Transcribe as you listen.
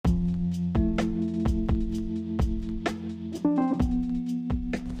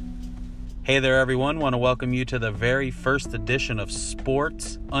Hey there, everyone. Want to welcome you to the very first edition of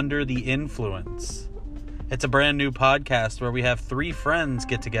Sports Under the Influence. It's a brand new podcast where we have three friends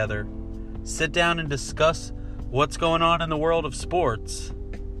get together, sit down and discuss what's going on in the world of sports,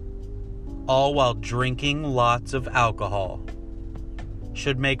 all while drinking lots of alcohol.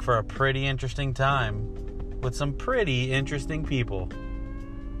 Should make for a pretty interesting time with some pretty interesting people.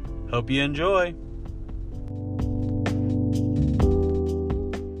 Hope you enjoy.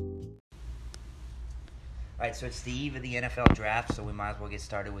 All right, so it's the eve of the NFL draft, so we might as well get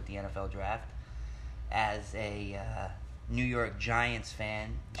started with the NFL draft. As a New York Giants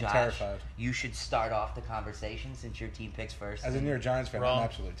fan, Josh, I'm terrified. You should start off the conversation since your team picks first. As a New York Giants fan, Wrong. I'm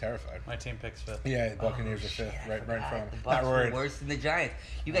absolutely terrified. My team picks fifth. Yeah, the Buccaneers are fifth, right in front of The them. Bucs Not were worried. worse than the Giants.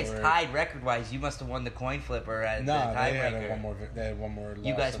 You guys worried. tied record-wise. You must have won the coin flipper at the No, tiebreaker. they had one more. They had one more.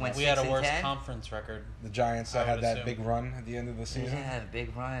 You loss guys than went us. We had a 6 and worse 10? conference record. The Giants I that had would that assume. big run at the end of the season. Yeah,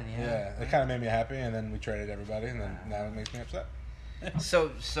 big run. Yeah, it kind of made me happy, and then we traded everybody, and then now it makes me upset. So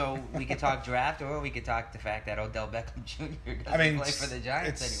we could talk draft, or we could talk the fact that Odell Beckham Jr. doesn't play for the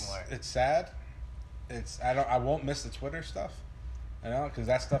Giants anymore. It's sad. I won't miss the Twitter stuff, because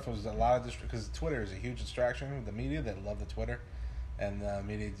that stuff was a lot of because Twitter is a huge distraction with the media. They love the Twitter, and the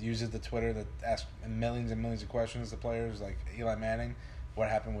media uses the Twitter to ask millions and millions of questions to players like Eli Manning. What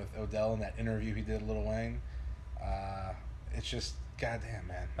happened with Odell in that interview he did with Lil Wayne? It's just goddamn,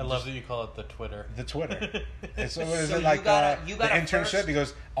 man. I love that you call it the Twitter. The Twitter. It's what is So it like you got the a internship? first- He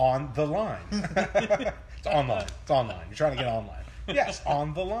goes on the line. It's online. It's online. You're trying to get online. Yes,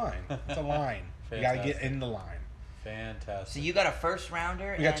 on the line. It's a line. You got to get Fantastic. in the line. Fantastic. So you got a first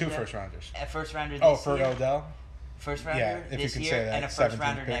rounder. We got and two a- first rounders. A first rounder this Oh, for year. Odell? First rounder Yeah, if you this can year say that, and a first 17th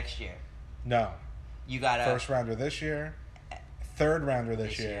rounder pick. next year. No. You got a First rounder this year, third rounder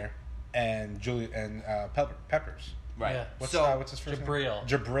this This year, year. and Peppers. right. Yeah. What's his first Jabril. name?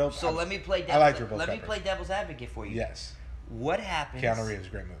 Jabril. So let me play. I like Devil's, Jabril let me Peppers. play devil's advocate for you. Yes. What happens? Keanu Reeves,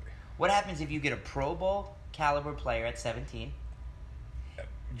 great movie. What happens if you get a Pro Bowl caliber player at 17?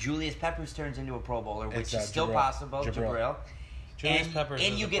 Julius Peppers turns into a Pro Bowler, which It's, is still Jabril. possible. Jabril. Julius and, Peppers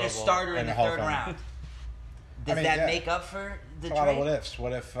and is you a get Pro a Bowler. starter in And the a Hall of third Famer. round. Does mean, that yeah. make up for the It's a lot of trade? what ifs.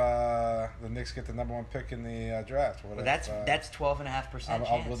 What if the Knicks get the number one pick in the draft? What Well, if, that's 12.5%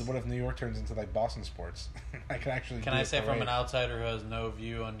 chance. what if New York turns into like Boston sports? I can actually. Can do I a say from parade. an outsider who has no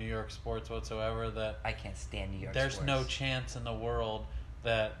view on New York sports whatsoever that I can't stand New York there's sports. no chance in the world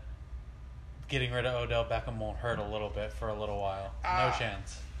that getting rid of Odell Beckham won't hurt a little bit for a little while? No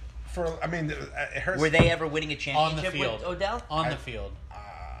chance. It hurts. Were they ever winning a On the championship field. with Odell? On the field.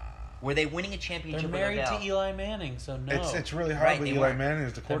 Were they winning a They're championship married with Odell? to Eli Manning, so no. It's really hard Right, with they Eli weren't. Manning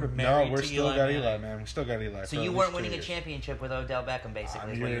as the quarterback. No, married we're to still Eli got Eli, Manning. man. We still got Eli. So for you at weren't least 2 winning a years. championship with Odell Beckham,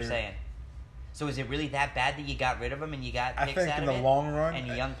 basically, is what you're You're- saying. So is it really that bad that you got rid of him and you got I picks think out in of the it? long run, and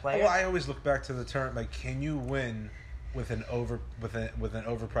young players? Well, I always look back to the term like, can you win with an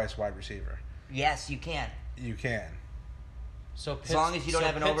overpriced wide receiver? Yes, you can. You can. So As long as you don't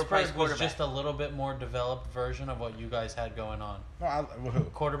have an Pittsburgh overpriced was quarterback. just a little bit more developed version of what you guys had going on. Well, who?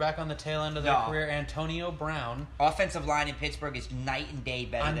 Quarterback on the tail end of their No. career, Antonio Brown. Offensive line in Pittsburgh is night and day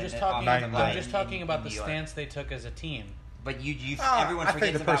better I'm than just the talking. offensive line I'm just in- talking in about the New York. stance they took as a team. But everyone I forgets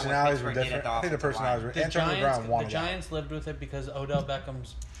think the about what personalities were Pittsburgh did different. at the I think the offensive line. personalities were. The Antonio Brown wanted out. Giants lived with it because Odell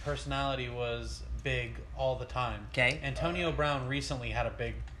Beckham's personality was big all the time. Okay. Antonio Brown recently had a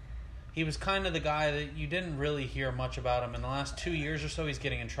big. He was kind of the guy that you didn't really hear much about him in the last 2 years or so. He's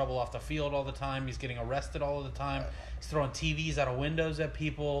getting in trouble off the field all the time. He's getting arrested all the time. He's throwing TVs out of windows at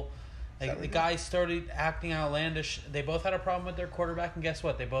people. Like, the guy started acting outlandish. They both had a problem with their quarterback, and guess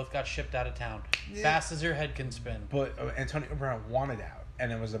what? They both got shipped out of town. Yeah. Fast as your head can spin. But Antonio Brown wanted out,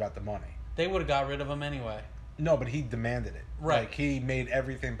 and it was about the money. They would have got rid of him anyway. No, but he demanded it. Right. Like, he made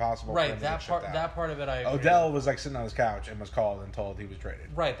everything possible. For Right, him to that get part. shipped out. That part of it, I agree. Odell was like sitting on his couch and was called and told he was traded.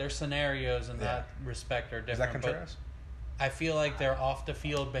 Right, their scenarios in Yeah. that respect are Is different. that Contreras? But I feel like their off the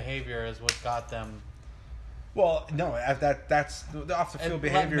field behavior is what got them. Well, no, that's the off the field And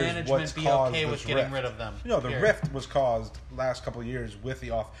behavior let is management what's be caused okay this with getting rift. rid of them. No, the Period. rift was caused last couple of years with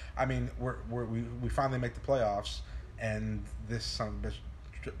the off. I mean, we finally make the playoffs, and this son of a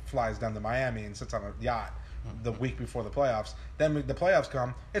bitch flies down to Miami and sits on a yacht the week before the playoffs. Then the playoffs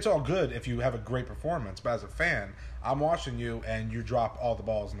come. It's all good if you have a great performance, but as a fan, I'm watching you and you drop all the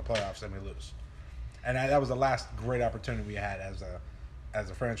balls in the playoffs and we lose. And that was the last great opportunity we had as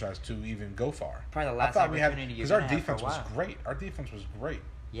a franchise to even go far. Probably the last I thought we had opportunity you're because our gonna have for a defense was while. great. Our defense was great.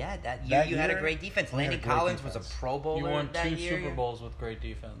 Yeah, that you had a year, great defense. we had a Landon great Collins was defense. a Pro Bowler You won that 2 year. Super Bowls with great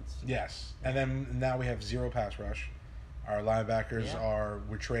defense. Yes, and then now we have zero pass rush. Our linebackers Yeah.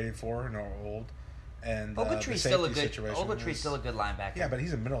 we're traded for and are old, and Ogletree's still a good linebacker. Yeah, but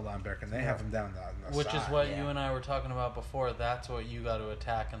he's a middle linebacker, and they have him down the Which side. is what you and I were talking about before. That's what you got to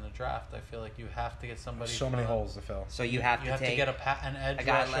attack in the draft. I feel like you have to get somebody. So many holes to fill. So you have to get an edge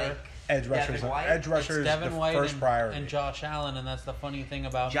guy rusher. like Edge rusher is Devin the White first priority. and Josh Allen, and that's the funny thing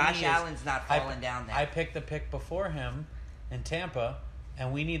about Josh me Allen's not falling down there. I picked the pick before him in Tampa,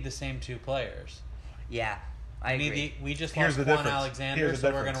 and we need the same two players. Yeah, I agree. We just Here's lost the Quan difference. Alexander, Here's the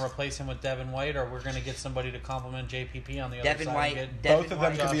so we're going to difference. replace him with Devin White, or we're going to get somebody to complement JPP on the other Devin side. White- and get Devin Both of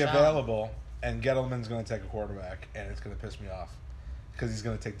White, them could be Josh Allen. available, and Gettleman's going to take a quarterback, and it's going to piss me off because he's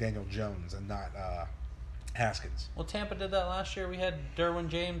going to take Daniel Jones and not Haskins. Well, Tampa did that last year. We had Derwin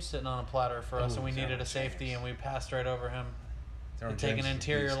James sitting on a platter for us, and we needed a safety, James. and we passed right over him. Derwin And take James an is a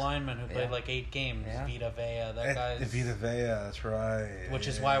interior beast. lineman who played Yeah. like 8 games. Yeah. Vita Vea, that guy's... Vita Vea, that's right. Which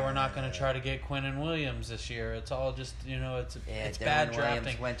is why we're not going to try to get Quinnen Williams this year. It's all just, it's Darren bad Williams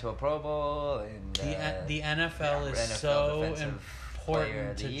drafting. went to a Pro Bowl, and The NFL is NFL so Defensive Player important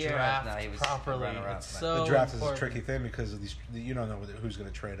of the to Year. draft No, he was properly. runner-up. It's so The draft important. is a tricky thing because of these. You don't know who's going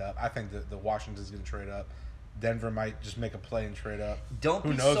to trade up. I think that the Washington's going to trade up. Denver might just make a play and trade up. Don't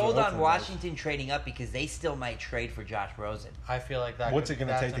Who be knows sold what on Oakland Washington trading up because they still might trade for Josh Rosen. I feel like that. What's it going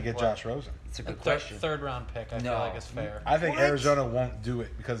to that's take to in get play. Josh Rosen? It's a A good third, question. third round pick, I feel No. like is fair. I think What? Arizona won't do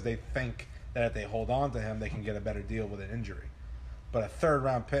it because they think that if they hold on to him, they can get a better deal with an injury. But a third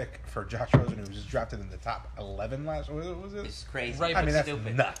round pick for Josh Rosen, who was just drafted in the top 11 last, was it? It's crazy. Right, I mean, that's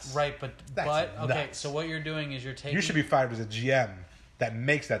stupid. nuts. Right, but That's okay. nuts. So what you're doing is you're taking. You should be fired as a GM that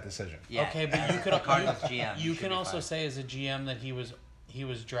makes that decision. Yeah. Okay, but you could Cardinals GM. you should can be also fired. say as a GM that he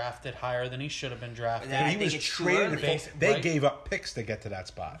was drafted higher than he should have been drafted. Yeah, I He think was it's too traded. early. They Right. gave up picks to get to that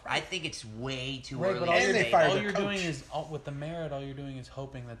spot. I think it's way too Right, early. but to all And you're, they say fired that. all the you're doing coach. is with the merit. All you're doing is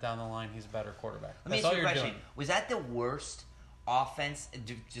hoping that down the line he's a better quarterback. Let me That's ask all you a you're question. doing. Was that the worst offense?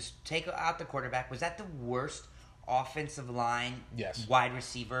 Just take out the quarterback. Was that the worst offensive line, Yes. wide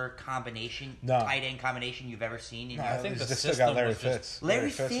receiver combination, No. tight end combination you've ever seen? In No, your think they the still system got Larry was just- Fitz. Larry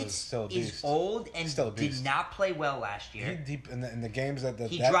was Fitz still a is beast. old and Still a did beast. not play well last year. He deep in the games that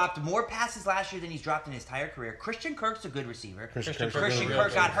He dropped more passes last year than he's dropped in his entire career. Christian Kirk's a good receiver. Christian Kirk's Kirk Christian really Kirk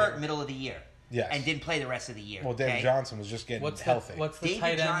good got receiver. hurt middle of the year. Yes. And didn't play the rest of the year. Well, David okay? Johnson was just getting healthy. What's the David tight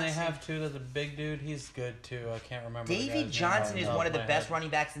end they Johnson- have too? That's a big dude. He's good too. I can't remember. the David guy's Johnson name is off one of the my best head. running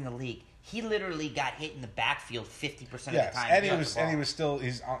backs in the league. He literally got hit in the backfield 50% Yes, of the time. and he got was the ball. and he was still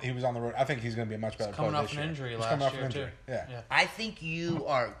he was on the road. I think he's going to be a much better coming player off this an year. injury He's last coming off year an injury. too. Yeah. I think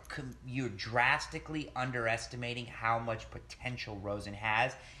you're drastically underestimating how much potential Rosen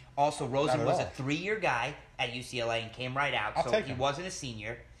has. Also, Rosen Not at was a all. 3-year guy at UCLA and came right out, I'll so take he him. wasn't a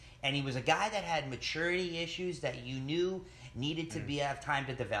senior. And he was a guy that had maturity issues that you knew needed to have time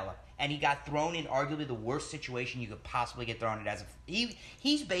to develop. And he got thrown in arguably the worst situation you could possibly get thrown in as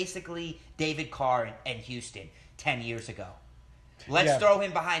he's basically David Carr in Houston 10 years ago. Let's Yeah. throw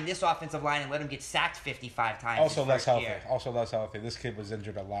him behind this offensive line and let him get sacked 55 times. Also his less first healthy. year. Also less healthy. This kid was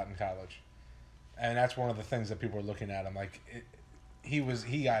injured a lot in college, and that's one of the things that people are looking at him like.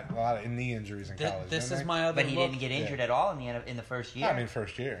 He got a lot of knee injuries in college. This didn't is he? my other But he look. didn't get injured at all in the first year. I mean,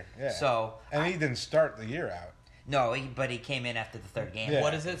 first year. Yeah. So, and he didn't start the year out. No, but he came in after the third game. Yeah.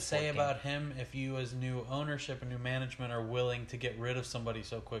 What does it say 14. about him if you, as new ownership and new management, are willing to get rid of somebody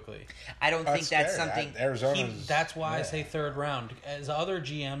so quickly? I don't think that's scary. something. Arizona's. That's why I yeah. say third round. As other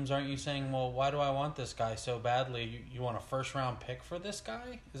GMs, aren't you saying, well, why do I want this guy so badly? You want a first round pick for this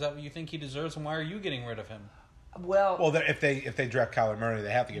guy? Is that what you think he deserves? And why are you getting rid of him? Well, If they draft Kyler Murray,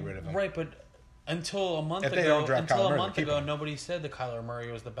 they have to get rid of him. Right, but until a month If they don't ago, draft Kyler Murray, keep him. nobody said that Kyler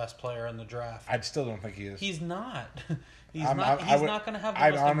Murray was the best player in the draft. I still don't think he is. He's not. He's I'm- not. I He's would- not going to have the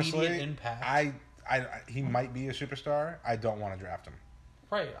I'd most honestly, immediate impact. He might be a superstar. I don't want to draft him.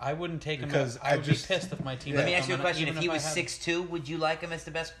 Right, I wouldn't take him. Because I would I just- be pissed if my team. let me took ask you a him, question. even If he I was had- 6'2", would you like him as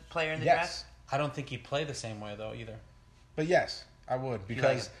the best player in the Yes, draft? I don't think he'd play the same way though either. but yes, I would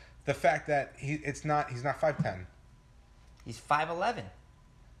because him? the fact that he's not 5'10". He's 5'11".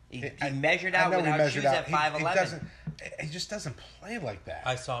 He I- measured I out know he without measured shoes out. at He 5'11". doesn't. He just doesn't play like that.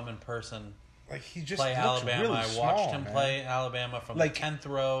 I saw him in person Like he just play looks Alabama. really I watched small, him man. play Alabama from Like- the 10th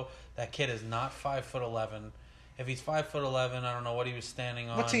row. That kid is not 5'11". If he's 5'11", I don't know what he was standing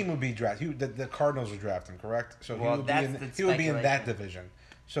on. What team would be draft? The Cardinals would draft him, correct? So Well, he would be that's in. the He would be in that speculation.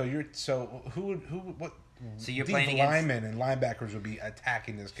 division. So what? So you're deep playing against. linemen and linebackers would be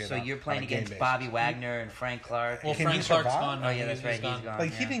attacking this kid. So you're on playing a game against basis. Bobby Wagner and Frank Clark. Well, Can Frank he Clark's survive? gone. now. Oh, yeah, that's right, he's gone.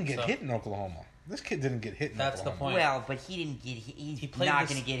 Like he Yeah. didn't get So- hit in Oklahoma. This kid didn't get hit in That's the Oklahoma. point. Well, but he didn't get. He's He played not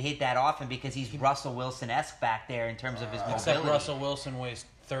this- going to get hit that often because he's Russell Wilson-esque back there in terms of his mobility. Except Russell Wilson weighs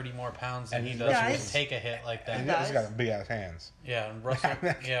 30 more pounds than And he he does to does. just take a hit like And that. he's got some big ass hands. Yeah, and Russell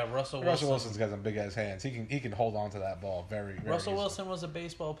Russell Wilson. Wilson's got some big ass hands. He can hold on to that ball very, very Russell easily. Wilson was a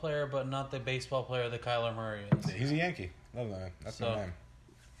baseball player, but not the baseball player that Kyler Murray is. He's a Yankee. Love that. That's So- my man.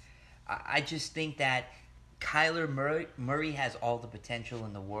 I just think that Kyler Murray has all the potential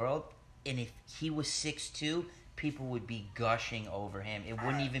in the world, and if he was 6'2", people would be gushing over him. It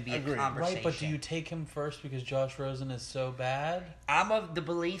wouldn't even be a Agreed. conversation. Right, but do you take him first because Josh Rosen is so bad? I'm of the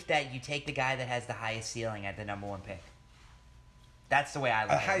belief that you take the guy that has the highest ceiling at the number 1 pick. That's the way I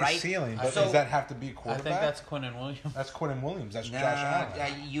look A at it, high right? ceiling, but So- does that have to be I quarterback? think that's Quinnen Williams. That's Quinnen Williams. That's No, Josh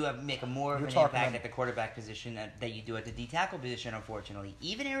Allen. you have make a more of You're an talking impact about- at the quarterback position that you do at the D tackle position. Unfortunately,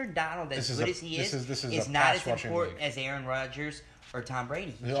 even Aaron Donald, This as is good a- as he this is is a not pass as rushing important league. as Aaron Rodgers or Tom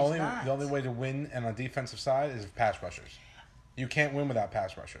Brady. He's The just only not. the only way to win on a defensive side is pass rushers. You can't win without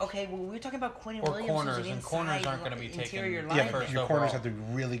pass rushers. Okay, well, we were talking about Quinnen Or Williams, corners, who's an and corners inside aren't gonna be taken- interior Yeah, lineman. but first your overall. corners have to be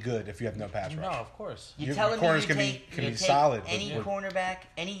really good if you have no pass No, rush. of course. You Your telling me corners you can be- take, can you be take solid, but- any cornerback,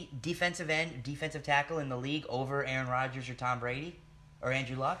 any defensive end, defensive tackle in the league over Aaron Rodgers or Tom Brady or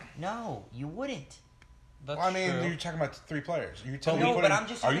Andrew Luck? No, you wouldn't. That's Well, I mean, true. you're talking about 3 players. You're telling No, me but putting, I'm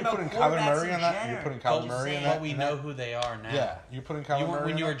just are talking you about putting Kyler quarterbacks Murray in on that? general. You're putting But Kyler I'm Murray saying- on that? But we know who they are now. Yeah, you're putting Kyler Murray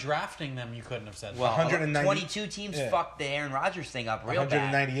When on you were that? drafting them, you couldn't have said that. Well, 190 22 teams yeah. fucked the Aaron Rodgers thing up real bad.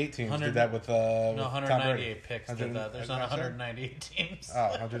 198 teams 100 did that with no, with Tom 198 Brady. picks 100 did that. There's not that's what I said? 198 teams. Oh,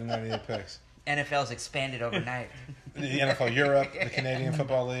 198 picks. NFL's expanded overnight. The NFL Europe, the Canadian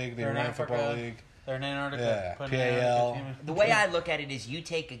Football League, the They're in European Africa. Football League. They're in Antarctica. Yeah, putting PAL. Antarctica team- The way I look at it is you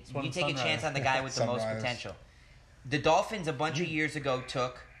take when a chance sunrise. on the guy with the most Sunrise. potential. The Dolphins a bunch of years ago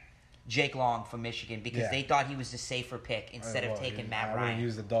took Jake Long from Michigan because Yeah. they thought he was the safer pick instead of Well, taking I Matt wouldn't Ryan,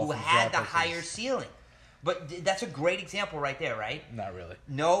 use the who Dolphins had the draft picks higher as- ceiling. But that's a great example right there, right? Not really.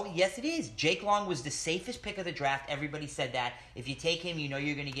 No, yes it is. Jake Long was the safest pick of the draft. Everybody said that. If you take him, you know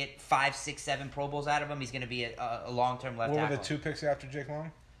you're going to get 5, 6, 7 Pro Bowls out of him. He's going to be a long-term left What were tackle. the 2 picks after Jake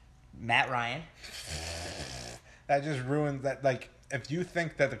Long? Matt Ryan. That just ruined that. Like, if you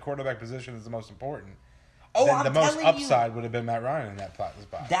think that the quarterback position is the most important, Oh, then I'm the most telling you. upside would have been Matt Ryan in that spot.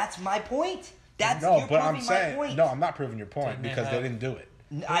 That's my point. That's no, you're but I'm proving saying my point. no. I'm not proving your point Didn't they because they have- didn't do it.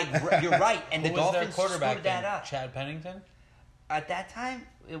 You're right, and the Who was their Dolphins quarterback screwed that then? up. Chad Pennington? At that time,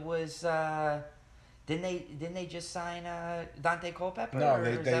 it was. Didn't they just sign Dante Culpepper? No, or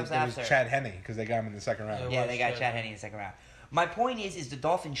they was it that was after? Chad Henne because they got him in the second round. It Yeah, was they got Chad Chad Henne in the second round. My point is the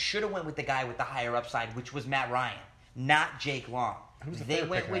Dolphins should have went with the guy with the higher upside, which was Matt Ryan, not Jake Long. Who's the They third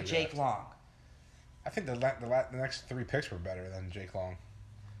went pick in with that Jake draft? Long. I think the next 3 picks were better than Jake Long.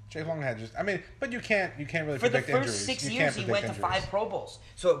 Jake Long had just. I mean, but you can't really For the predict first injuries. 6 You years, can't he predict went to injuries. 5 Pro Bowls.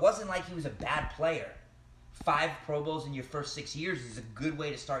 So it wasn't like he was a bad player. 5 Pro Bowls in your first 6 years is a good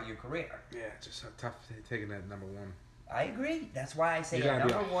way to start your career. Yeah, it's just tough taking that number 1. I agree. That's why I say You gotta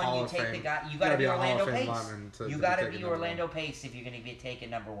be number a 1, Hall you of take the Fame- guy. You you got to gotta be be a Hall Orlando of Fame Pace. lineman to You be got to taken be number Orlando Pace if you're going to be taken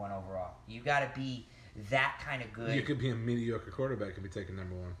number 1 overall. You got to be that kind of good. You could be a mediocre quarterback and be taken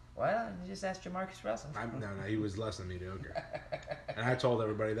number 1. Well, you just ask Jamarcus Russell. No, he was less than mediocre. And I told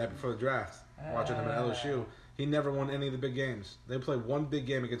everybody that before the draft. Watching him at LSU, he never won any of the big games. They played one big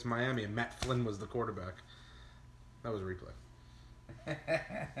game against Miami, and Matt Flynn was the quarterback. That was a replay.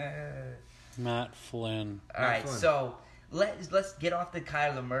 Matt Flynn. All right, Flynn. so let's get off the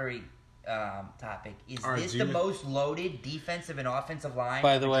Kyler Murray topic. Is All right, this do the you- most loaded defensive and offensive line?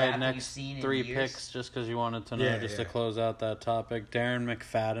 By of the a way, draft that you've next seen in 3 years? picks, just because you wanted to know, Yeah, just yeah. to close out that topic. Darren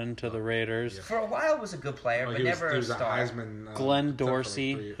McFadden to the Raiders. For a while, was a good player, Well, but he never was a a star. Heisman. Glenn except for, like,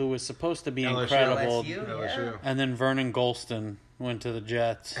 Dorsey, 3 who was supposed to be LSU. incredible. LSU. LSU. And then Vernon Golston went to the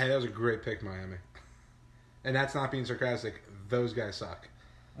Jets. Hey, that was a great pick, Miami. And that's not being sarcastic. Those guys suck.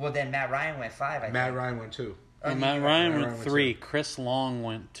 Well, then Matt Ryan went 5. I Matt think. Ryan went 2. And you- Matt Ryan Matt went Ryan went 3. 2. Chris Long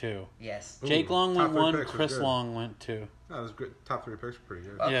went 2. Yes. Ooh, Jake Long top went 3 1. picks was Chris good. Long went 2. No, it was good. Top 3 picks were pretty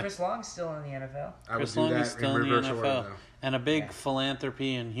good. Well, Yeah. Chris Long's still in the NFL. I would Chris do Long that is still in the reverse order, NFL. though. And a big Yeah.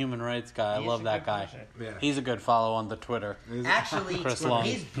 philanthropy and human rights guy. I He is love a that good guy. person. Yeah. He's a good follow on the Twitter. Actually, Chris Long.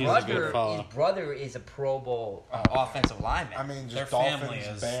 his He's a good follow. brother is a Pro Bowl offensive lineman. I mean, just Their Dolphins, family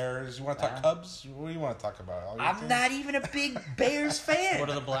is- Bears. You want to talk Cubs? What do you want to talk about? All your I'm teams? not even a big Bears fan. What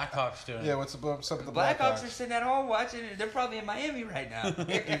are the Blackhawks doing? Yeah, what's up with the The Blackhawks? Blackhawks are sitting at home watching it. They're probably in Miami right now.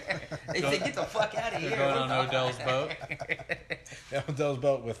 They say, get the fuck out of here. They're going on Odell's boat. Yeah, Odell's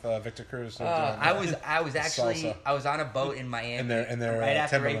boat with Victor Cruz. I was actually salsa. I was on a boat in Miami In their, right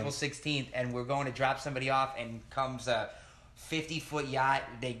after Timberlands. April 16th, and we're going to drop somebody off, and comes a 50-foot yacht.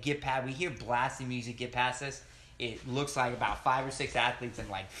 They get past. We hear blasting music get past us. It looks like about 5 or 6 athletes and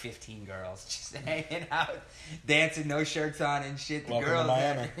like 15 girls just hanging out, dancing, no shirts on and shit. The Welcome to girls,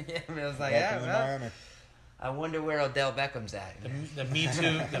 Miami. I was like, Welcome to yeah, well, Miami. I wonder where Odell Beckham's at. The Me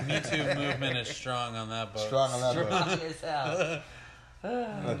Too movement is strong on that boat. Strong on that boat. Strong as hell.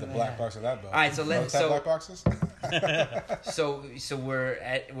 Let the black box of that boat. All right, so Let's have black boxes. So we're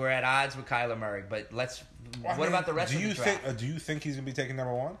at odds with Kyler Murray, but what about the rest of the draft? Do you think he's gonna be taking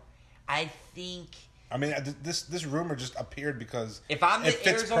number one? I think. I mean, this rumor just appeared because If I'm the it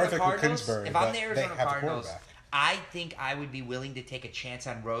fits Arizona perfect with Cardinals, Kingsbury, if I'm but the they Arizona have a Cardinals, quarterback. I think I would be willing to take a chance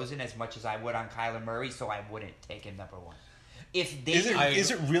on Rosen as much as I would on Kyler Murray, so I wouldn't take him number one. If they Is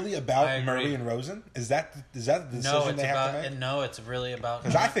it really about I agree. Murray and Rosen? Is that the decision No, it's they have about to make? no. It's really about.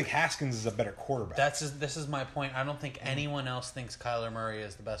 Because I think Haskins is a better quarterback. This is my point. I don't think anyone else thinks Kyler Murray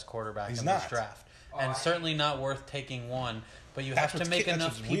is the best quarterback He's in not. this draft, Oh, and certainly not worth taking one. But you That's have to what's make that's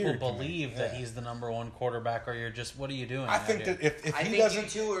enough what's people weird to me. believe that Yeah. he's the number one quarterback, or you're just what are you doing? I out think here? that if I he think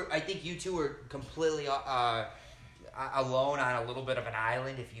doesn't, you two are completely alone on a little bit of an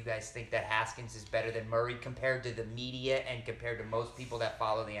island if you guys think that Haskins is better than Murray compared to the media and compared to most people that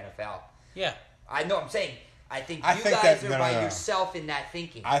follow the NFL. Yeah, I know. I'm saying. I think I you think guys that- are no, no, by no. yourself in that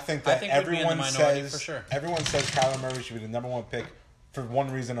thinking. I think I that think we'd be in the everyone minority says for sure. everyone says Kyler Murray should be the number one pick for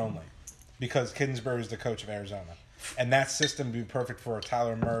one reason only, because Kingsbury is the coach of Arizona, and that system would be perfect for a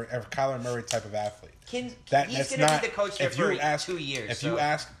Kyler Murray type of athlete. He's That's going to not be the coach there if you for ask, 2 years. If so. you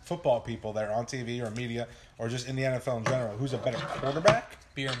ask football people that are on TV or media or just in the NFL in general, who's a better quarterback?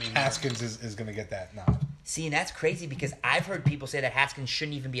 beer me. more. Haskins is going to get that nod. See, and that's crazy because I've heard people say that Haskins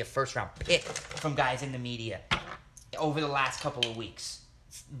shouldn't even be a first-round pick from guys in the media over the last couple of weeks.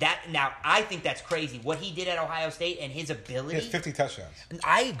 Now, I think that's crazy. What he did at Ohio State and his He ability. has 50 touchdowns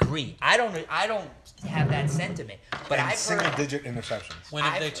I agree. I don't have that sentiment, but and I've heard. single-digit interceptions. When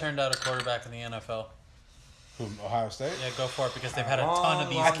have I've- they turned out a quarterback in the NFL? Who, Ohio State? Yeah, go for it because they've had a ton of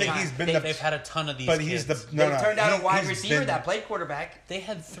these. I think kids. he's been they, the- They've had a ton of these. But kids. he's the They no. turned out a wide he's receiver been- that played quarterback. They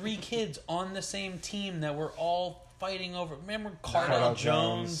had 3 kids on the same team that were all fighting over. Remember Cardell Cardell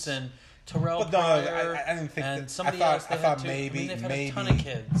Jones. Jones and Terrell But no, Pryor I didn't think and that- somebody I thought- else. They I had thought too. maybe- they've had maybe- a ton of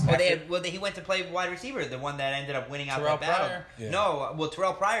kids. He went to play wide receiver, the one that ended up winning out Terrell that battle. Pryor? Yeah. No, well,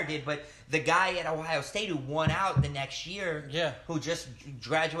 Terrell Pryor did, but the guy at Ohio State who won out the next year, Yeah. who just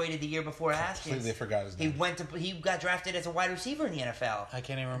graduated the year before Haskins, Completely forgot his name. he got drafted as a wide receiver in the NFL. I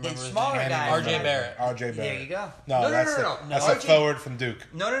can't even remember The his smaller name. guy. R.J. Barrett. R.J. Barrett. There you go. No, that's no. that's RJ a forward from Duke.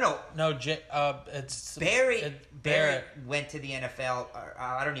 No. No, it's Barrett Barrett. went to the NFL.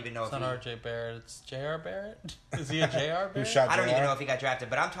 I don't even know It's if not he. R.J. Barrett. It's J.R. Barrett. Is he a J.R. Barrett? Who shot I don't even JR? know if he got drafted,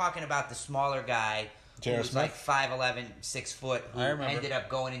 but I'm talking about the smaller guy who J.R. was Smith? like 5'11", 6 foot, who I remember. ended up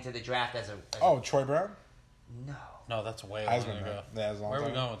going into the draft as a Oh, Troy Brown? no. No, that's way long Heisman, ago. man. Yeah, that was a long Where are we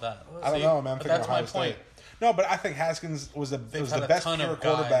time. going with that? I don't See, know, man. I'm but thinking that's Ohio my State. point. No, but I think Haskins was the had a best ton of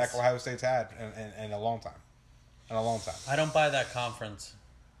pure quarterback guys. Ohio State's had in a long time. In a long time. I don't buy that conference.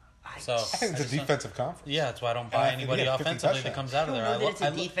 So I think it's a just don't- defensive conference. Yeah, that's why I don't And buy I think anybody he had 50 offensively that touchdowns. comes out of I there. don't know that it's a I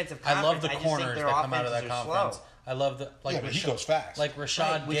defensive I love the conference. I just think corners their that come out of that offenses are conference. slow. I love the like Yeah, but he Rashad- goes fast. like Rashad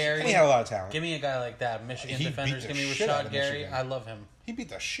Right, Gary. And he had a lot of talent. Give me a guy like that. Michigan He beat defenders. the Give me shit out Rashad of Gary. Michigan. I love him. He beat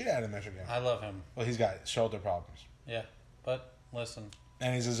the shit out of Michigan. I love him. Well, he's got shoulder problems. Yeah, but listen,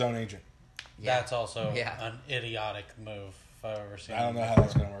 And he's a zone agent. Yeah. that's also Yeah. an idiotic move if I've ever seen. I don't it know how before.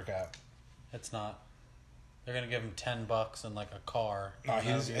 that's going to work out. It's not. They're gonna give him $10 and like a car. No, And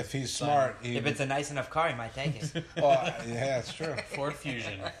that'll he's, be if he's fine. smart, he'd If it's a nice enough car, he might take it. well, yeah, it's true. Ford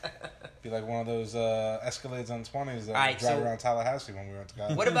Fusion. Be like one of those Escalades on 20s that All right, drive so- around Tallahassee when we went to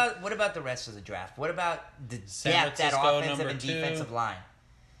college. what about the rest of the draft? What about the San depth at Francisco, offensive number and 2. defensive line?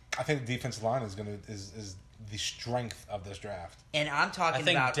 I think the defensive line is is the strength of this draft. And I'm I talking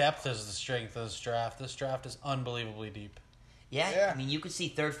think about depth is the strength of this draft. This draft is unbelievably deep. yeah. I mean, you could see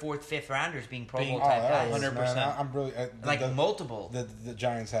 3rd, 4th, 5th rounders being Pro Being- Bowl type that guys. was- 100%. man, I'm really Like multiple. The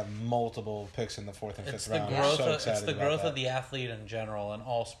Giants have multiple picks in the 4th and 5th It's the round. growth. I'm so Of, excited it's the about growth that. of the athlete in general in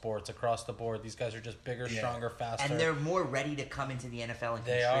all sports across the board. These guys are just bigger, Yeah. stronger, faster. And they're more ready to come into the NFL and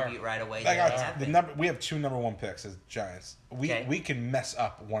They contribute are. right away. Like than our, they have the been. number, we have 2 number 1 picks as Giants. Okay. We can mess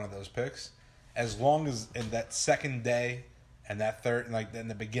up one of those picks as long as in that second day and that third, like in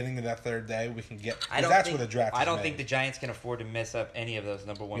the beginning of that third day, we can get. I don't That's think, where the draft. I is don't made. think the Giants can afford to mess up any of those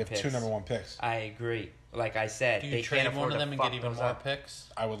number 1 We have picks. 2 number 1 picks. I agree. Like I said, Do you they trade can't one afford of to them and fuck get even those more up. picks?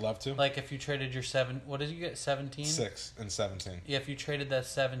 I would love to. Like if you traded your 7, what did you get? 17. 6 and 17. Yeah, if you traded that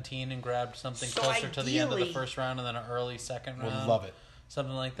 17 and grabbed something So closer to the end of the ideally- first round and then an early second round, Would love it.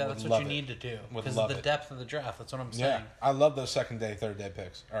 something like that. Would That's what love you it. need to do Would because love of the it. depth of the draft. That's what I'm saying. Yeah, I love those second day, third day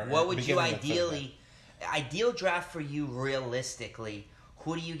picks. Or What would you beginning of third day. ideal draft for you realistically?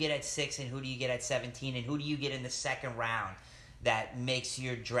 Who do you get at 6 and who do you get at 17 and who do you get in the second round that makes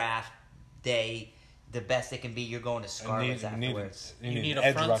your draft day the best it can be. You're going to Scarlets afterwards. You need an a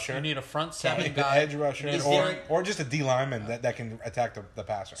edge front. rusher. You need a front You seven need an guy. edge rusher, Is there- or just a D lineman that can attack the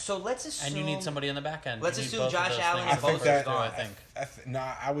passer. So let's assume. And you need somebody in the back end. Let's You need assume both of Josh those Allen things and first, Bosa's that- gone. I think.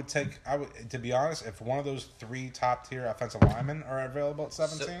 I would, to be honest, if one of those 3 top tier offensive linemen are available at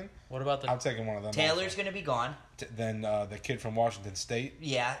 17, What about the? I'm taking one of them. Taylor's also. going to be gone. Then the kid from Washington State,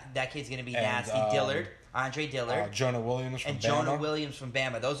 Yeah, that kid's going to be And, nasty. Dillard, Andre Dillard, Jonah Williams from and Bama. Jonah Williams from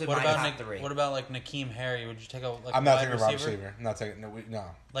Bama. Those are what my about top 3. what about like Nakeem Harry? Would you take a like I'm not wide taking a wide receiver? receiver. I'm not taking no.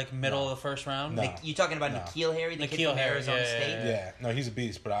 Like middle of the first round? No. You talking about No. N'Keal Harry, the kid N'Keal from Harry, Arizona yeah, State? Yeah, no, he's a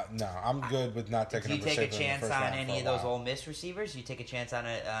beast, but I'm good with not taking Do you a take receiver a in the chance first on round for any a of those while. Ole Miss receivers? You take a chance on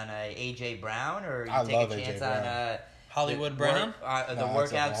a AJ Brown, or you I take love a A.J. chance Brown. on Hollywood the Brown? the No, that's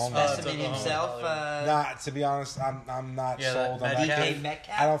workout Oklahoma. specimen Oklahoma. himself? Nah, to be honest, I'm not Yeah, sold on that that Metcalf. kid. DK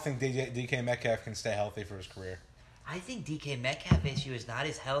Metcalf. I don't think DK Metcalf can stay healthy for his career. I think DK Metcalf issue is not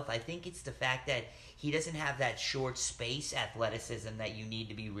his health. I think it's the fact that he doesn't have that short space athleticism that you need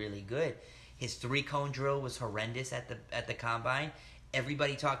to be really good. His 3-cone drill was horrendous at the combine.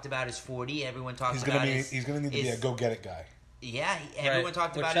 Everybody talked about his 40. Everyone talked He's about gonna his. he's gonna need to be his- a go get it guy. Yeah, everyone Right.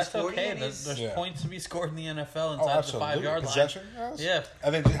 talked Which about his that's 40. okay. And There's his, Yeah. points to be scored in the NFL Oh, inside the absolutely. 5-yard line. Possession, yes. Yeah.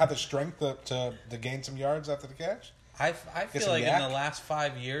 And then have the strength to gain some yards after the catch. I Get feel some like yak. in the last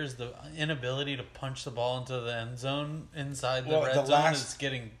 5 years, the inability to punch the ball into the end zone inside the Well, red the zone last- is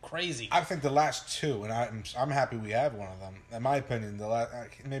getting crazy. I think the last 2, and I'm happy we have one of them. In my opinion, the last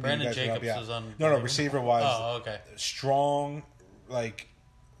maybe Brandon you guys can help Jacobs me out. was on. No, receiver wise, Oh, okay. strong. Like,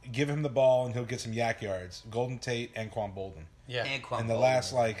 give him the ball and he'll get some yak yards. Golden Tate and Quan Bolden. Yeah. and Quan And the Bolden.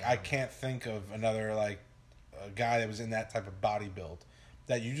 last, I can't think of another, a guy that was in that type of body build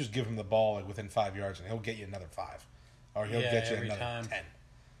that you just give him the ball, within 5 yards and he'll get you another 5. Or he'll Yeah, get you every another time. 10.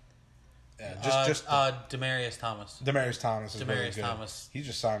 Yeah, Demarius Thomas. Demarius Thomas is really Demarius good. Thomas. He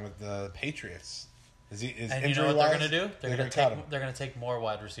just signed with the Patriots. Is And you know injury what they're wise? going to do? They're going to cut him. They're going to take more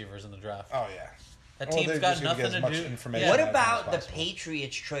wide receivers in the draft. Oh, yeah. That Well, team's they're got just gonna get nothing as to much do. information What out of him as about the possible.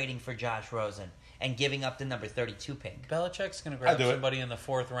 Patriots trading for Josh Rosen and giving up the number 32 pick? Belichick's going to I grab do it. somebody in the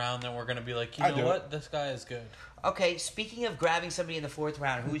 4th round, then we're going to be like, you I know do what? it. This guy is good. Okay, speaking of grabbing somebody in the 4th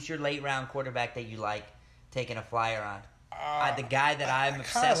round, who's your late round quarterback that you like taking a flyer on? The guy that I'm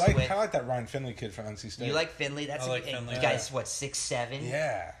obsessed with. I kind of like that Ryan Finley kid from NC State. You like Finley? That's I like and Finley, You yeah. guys, what, 6'7"?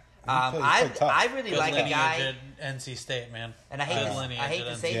 Yeah. He I played tough. I really Good like a lineage guy, at NC State, man. and I Good hate lineage I hate at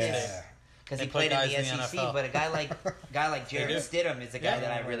to NC say State. this Yeah. because They he put played in guys the in the SEC, NFL. but a guy like do. Jarrett Stidham is a guy Yeah.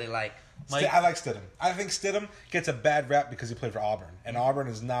 that I really like. Mike- I like Stidham. I think Stidham gets a bad rap because he played for Auburn, and Auburn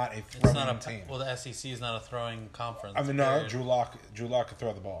is not a It's throwing not a team. well. The SEC is not a throwing conference. I mean, no, period. Drew Lock could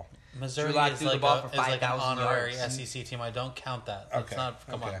throw the ball. Missouri Drew Lock is threw the like, ball for is like an 5,000 honorary yards. SEC team. I don't count that. That's Okay, not.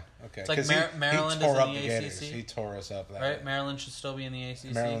 Come on. Okay. It's like 'Cause Maryland he is tore in up the Gators. ACC. He tore us up. That Right? way. Maryland should still be in the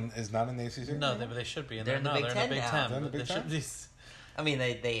ACC. Maryland is not in the ACC. No, they should be. They're in the Big they're Ten in the Big now. Ten. They're in the but Big they Ten? should be. I mean,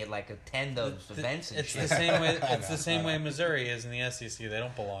 they like attend those events and It's shit. the same way. I It's know, the same I way know. Missouri is in the SEC. They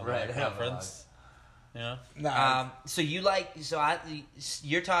don't belong Right, in they that don't conference. You know. Nah, So you like?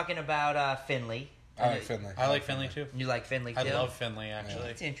 You're talking about Finley. I like Finley. I like Finley too. You like Finley too? I love Finley actually.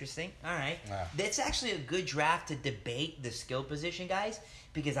 It's interesting. All right. Yeah. That's actually a good draft to debate the skill position, guys,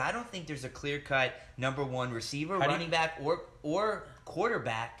 because I don't think there's a clear-cut number one receiver, How do you- running back, or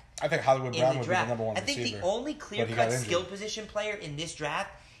quarterback I think Hollywood in Brown the would be the draft. number one I think receiver. the only but he clear-cut got injured. skill position player in this draft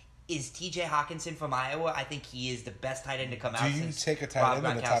is T.J. Hawkinson from Iowa. I think he is the best tight end to come out. Do you since take a tight Rob end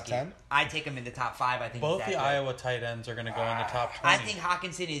in the top Gronkowski. 10? I take him in the top 5. I think Both he's the that good. Iowa tight ends are going to go in the top 20. I think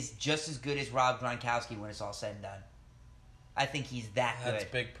Hawkinson is just as good as Rob Gronkowski when it's all said and done. I think he's that that's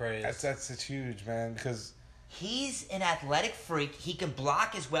good. big praise. That's huge, man. Because He's an athletic freak. He can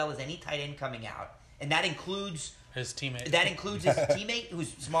block as well as any tight end coming out, and that includes His teammate. his teammate,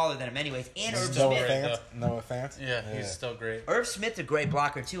 who's smaller than him, anyways, and Irv Noah Smith. Fant. Noah Fant. Yeah, he's still great. Irv Smith's a great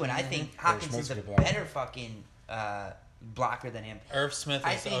blocker too, and I think Hawkinson's Smith's a a good blocker. better fucking blocker than him. Irv Smith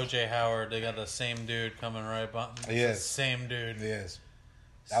I is think- OJ Howard. They got the same dude coming right behind. He is. Same dude. He is.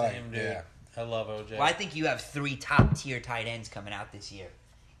 I Same like- dude. yeah. I love OJ. Well, I think you have 3 top tier tight ends coming out this year,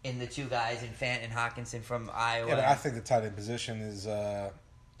 in the 2 guys in Fant and Hawkinson from Iowa. Yeah, but I think the tight end position is.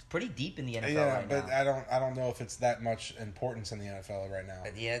 It's pretty deep in the NFL Yeah, right but now. I don't know if it's that much importance in the NFL right now.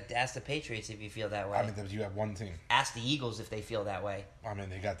 Yeah, ask the Patriots if you feel that way. I mean, you have one team. Ask the Eagles if they feel that way. I mean,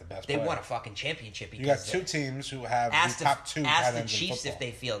 they got the best. They player. won a fucking championship. You got because 2 teams who have Ask the top 2 tight ask ends the in Chiefs football. if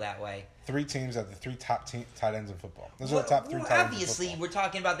they feel that way. 3 teams have the 3 top tight ends in football. Those are Well, the top 3 well, tight ends. obviously, in we're football.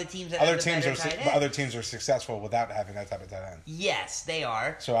 talking about the teams that Other have the teams better are tight but end. other teams are successful without having that type of tight end. Yes, they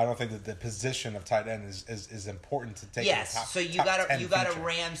are. So I don't think that the position of tight end is important to take. Yes, in the top, so you top got 10 a feature.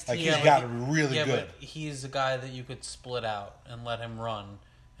 Rams Like team. he's Yeah, got but to be really yeah, good. but he's a guy that you could split out and let him run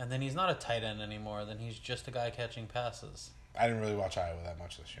And then he's not a tight end anymore. Then he's just a guy catching passes. I didn't really watch Iowa that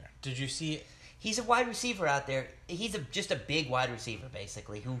much this year. Did you see? He's a wide receiver out there. He's just a big wide receiver,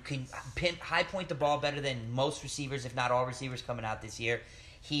 basically, who can high point the ball better than most receivers, if not all receivers coming out this year.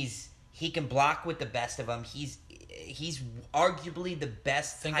 He can block with the best of them. He's arguably the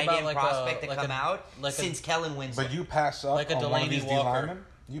best Think tight about end like prospect a- to like come a- out like a- since Kellen Winslow. But you pass up Like a on one of Delaney these D Walker. linemen.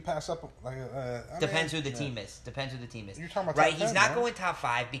 You pass up like Depends who the team is. Depends who the team is. You're talking about right? top He's 10, not man. going top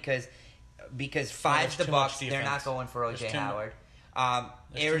 5 because five's the too much Bucks. They're defense. not going for There's OJ too mu- Howard. There's too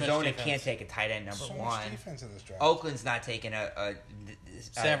much Arizona defense. can't take a tight end number So much one. defense in this draft. Oakland's not taking a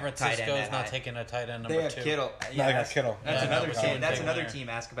San tight end Francisco's that not high. taking a tight end number They have 2. Kittle. they got that's- Kittle. That's Yeah, another no, team. but That's they another were. team.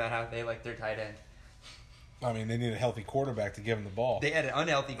 Ask about how they like their tight end. I mean, they need a healthy quarterback to give him the ball. They had an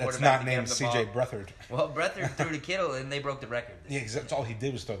unhealthy That's quarterback. not to give named him the C.J. ball. Beathard. Well, Breathard threw to Kittle and they broke the record. Yeah, 'cause that's all he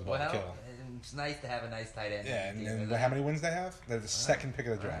did was throw the ball to Well, Kittle. it's nice to have a nice tight end. Yeah, on the and team, how many wins they have? They're the second pick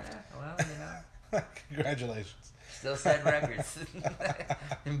of the draft. Well, you know, Congratulations. still setting records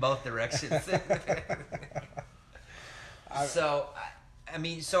in both directions. So, I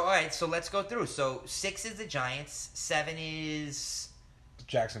mean, so all right. So let's go through. So 6 is the Giants. 7 is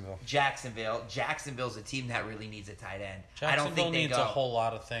Jacksonville. Jacksonville. Jacksonville's a team that really needs a tight end. I Jacksonville don't think they needs go. a whole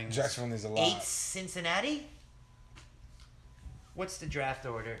lot of things. Jacksonville needs a 8 lot. Cincinnati. What's the draft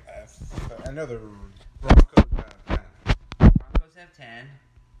order? I know the Broncos have 10. Broncos have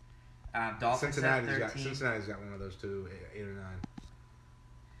 10. Dolphins have 13. Cincinnati's got one of those two, 8 or 9.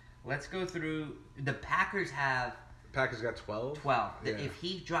 Let's go through. The Packers have Packers got 12. 12. Yeah. If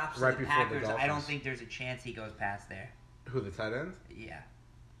he drops Right to the before the Packers, I don't Dolphins. think there's a chance he goes past there. Who, the tight end? Yeah.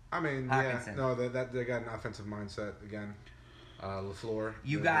 I mean, Hawkinson. yeah, no, they got an offensive mindset again. LaFleur.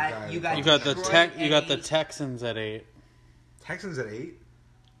 You the got- guy you that- You got the Detroit you got the at 8. Texans at 8, Texans at 8.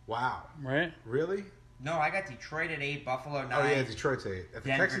 Wow, right? really? No, I got Detroit at 8, Buffalo 9. Oh yeah, Detroit's 8. If the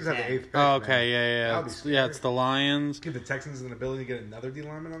Denver Texans have the 10. 8th pick, Oh, okay, man, yeah. that'll be It's, scary. yeah, it's the Lions. Give the Texans an ability to get another D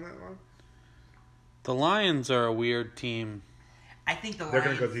lineman on that one. The Lions are a weird team. I think the They're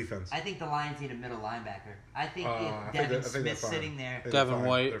Lions. gonna go defense. I think the Lions need a middle linebacker. I think I if think Devin they're Smith's fine. sitting I there. think Devin they're fine.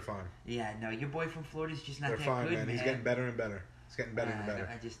 White. They're fine. Yeah, no, your boy from Florida's just not They're that fine, good, man. He's getting better and better. He's getting better and better.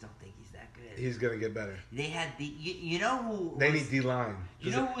 I just don't think he's that good. He's gonna get better. They had the. You know who? They was- need D line.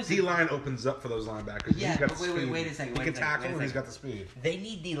 You know who was- D line opens up for those linebackers. Yeah, he's got but the wait, speed. wait a second, He wait can a second, tackle wait a and he's second. got the speed. They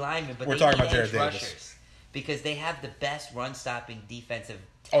need D linemen, but We're they talking need about Jared edge Davis. rushers because they have the best run stopping defensive.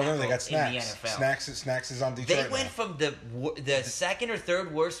 Oh no, they tackle got in Snacks. the NFL. Snacks is on They Detroit. went now. from the second or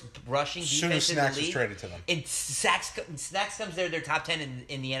third worst rushing Soon as defense in Snacks the was league. traded to them. And Snacks comes there, they're top 10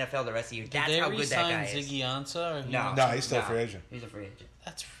 in the NFL the rest of the year. Did That's they how good that re-sign guy is. Ziggy Ansah? Or he No. went No, to- he's still a free agent. He's a free agent.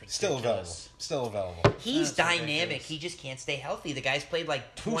 That's ridiculous. Still available. Still available. He's That's dynamic. ridiculous. He just can't stay healthy. The guy's played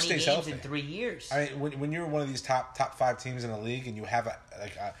like Who 20 stays games healthy? in 3 years. I mean, when you're one of these top 5 teams in the league and you have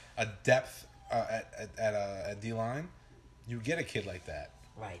a depth at a D line, you get a kid like that.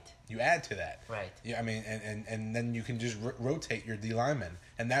 Right. You add to that. Right. Yeah, I mean, and then you can just rotate your D linemen,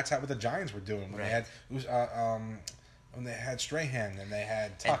 and that's how what the Giants were doing when Right. they had when they had Strahan and they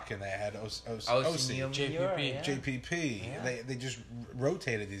had Tuck and they had OC, JPP. Yeah. JPP. Yeah. They just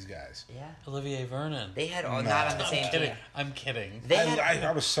rotated these guys. Yeah. Olivier Vernon. They had No. not on the I'm same kidding. team. I'm kidding. They had,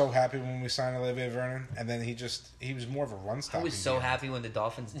 I was so happy when we signed Olivier Vernon, and then he was more of a run I stop. was so happy when the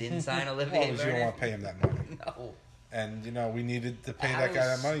Dolphins didn't sign Well, Olivier because you don't Vernon. want to pay him that money. No. And, we needed to pay I that guy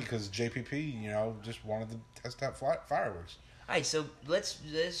that was- money because JPP, just wanted to test out fireworks. All right, so let's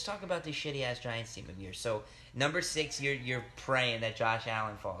talk about this shitty ass Giants team of yours. So number 6, you're praying that Josh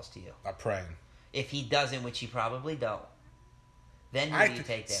Allen falls to you. I'm praying. If he doesn't, which he probably don't, then who do you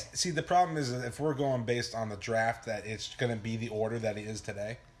take there? See, the problem is that if we're going based on the draft that it's going to be the order that it is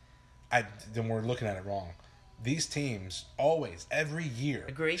today, then we're looking at it wrong. These teams always, every year,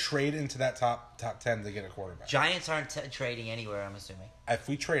 Agree. trade into that top 10 to get a quarterback. Giants aren't trading anywhere, I'm assuming. If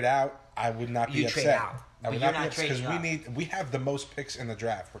we trade out, I would not be You upset. trade out, I would but not you're be not upset because trading we have the most picks in the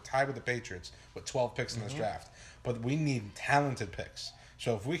draft. We're tied with the Patriots with 12 picks in this draft, but we need talented picks.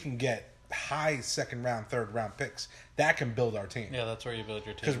 So if we can get high second round, third round picks, that can build our team. Yeah, that's where you build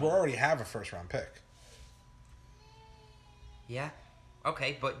your team. Because we already have a first round pick. Yeah.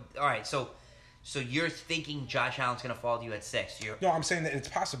 Okay, but all right. So you're thinking Josh Allen's going to fall to you at 6. No, I'm saying that it's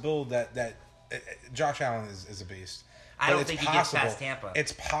possible that Josh Allen is a beast. I But don't it's think he gets past Tampa.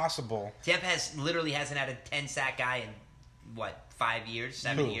 It's possible. Tampa literally hasn't had a 10 sack guy in 5 years,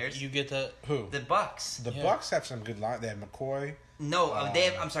 7 Who? years. You get the Who? The Bucks. The Yeah. Bucks have some good line. They have McCoy. No,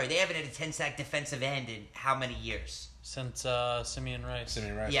 I'm sorry. They haven't had a 10 sack defensive end in how many years? since Simeon Rice.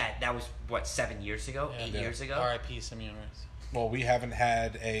 Simeon Rice. Yeah, that was 7 years ago, Yeah. 8 Yeah. years ago. R.I.P. Simeon Rice. Well, we haven't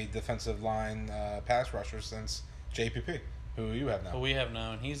had a defensive line pass rusher since JPP, Who you have now? Who we have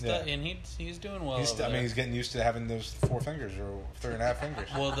now, and he's Yeah. he's doing well. He's, over I mean, there. he's getting used to having those 4 fingers or 3.5 fingers.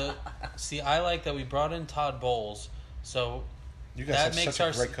 Well, I like that we brought in Todd Bowles, so You guys that have makes such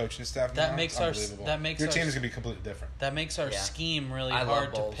a our- great coaching staff that now. makes It's our- unbelievable. that makes your our- team is gonna be completely different. that makes our Yeah. scheme really I love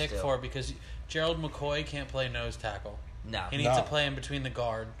hard to Bowles, pick too. for because Gerald McCoy can't play nose tackle. No. He needs No. to play in between the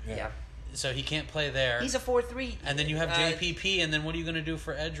guard, Yeah. Yeah. so he can't play there. He's a 4-3. And then you have JPP, and then what are you going to do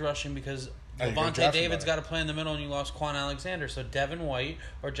for edge rushing? Because Oh, you're gonna Levante draft David's got somebody. to play in the middle, and you lost Quan Alexander. So Devin White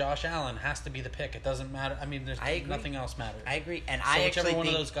or Josh Allen has to be the pick. It doesn't matter. I mean, I agree. nothing else matters. I agree. And So I whichever actually one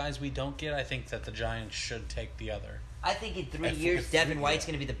think, of those guys we don't get, I think that the Giants should take the other. I think in 3 If- years, if Devin we- White's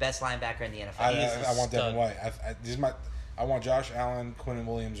going to be the best linebacker in the NFL. I, He is a I want Devin stud. White. I want Josh Allen, Quentin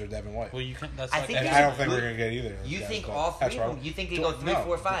Williams, or Devin White. Well, you can. That's I like think And there's I a don't think good- we're gonna get either. of those You guys, think but all that's three of why- them? You think they go 3, No,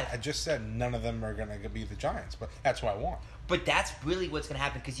 4, 5? I just said none of them are gonna be the Giants, but that's what I want. But that's really what's going to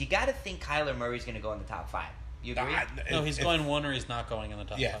happen because you got to think Kyler Murray's going to go in the top 5. You agree? No, he's going one or he's not going in the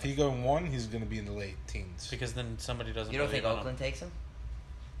top Yeah, five. if he going 1, he's gonna be in the late teens. Because then somebody doesn't. You don't believe think in him. Oakland takes him?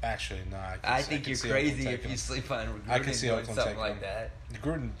 Actually, no. I think can you're see Oakland crazy if taking you him. sleep on I can Gruden see doing Oakland something taking like him. that.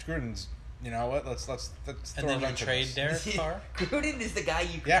 Gruden's. You know what? Let's And throw then a you wrench in trade this. Derek Carr. Gruden is the guy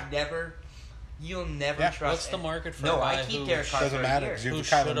you Yeah. can never, you'll never Yeah. trust. What's the market for No, a guy I keep who Derek Carr Doesn't for matter, a 'cause year. you who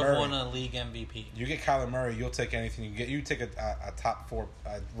get Kyler should have Murray. won a league MVP? You get Kyler Murray, you'll take anything you get. You take a top 4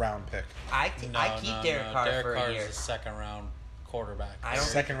 round pick. I keep Derek Carr Derek for Carr a year. is a second round quarterback. I don't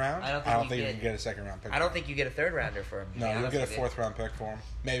Second round? I don't think you you can get a second round pick. I don't think you get a third rounder for him. to be No, you'll honest get a with you. 4th round pick for him.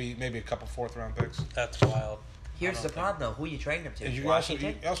 Maybe a couple 4th round picks. That's wild. Here's I the don't problem, though. Who you trading him to? You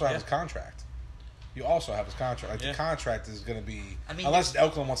Washington? also have Yeah. his contract. You also have his contract. Like Yeah. the contract is going to be I mean, unless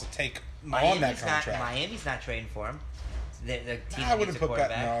Oakland wants to take on that contract. Miami's not trading for him. The team I that wouldn't needs a put that.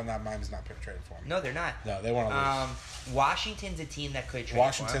 quarterback. No, not Miami's not trading for him. No, they're not. No, they want to lose. Washington's a team that could trade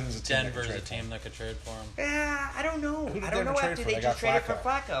Washington's a team that Denver's can a trade for him. team that could trade for him. for him. Yeah, I don't know. Who did I don't know Denver trade after for? they They just got traded for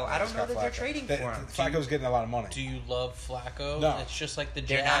Flacco. Flacco. I don't know that they're trading for him. Flacco's getting a lot of money. Do you love Flacco? No. It's just like the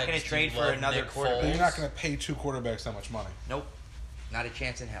They're Jags. not gonna Do you trade for love another Nick quarterback. But Foles? you're not going to pay 2 quarterbacks that much money. Nope. Not a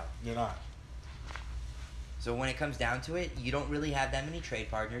chance in hell. You're not. So when it comes down to it, you don't really have that many trade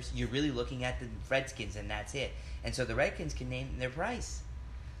partners. You're really looking at the Redskins, and that's it. And so the Redskins can name their price.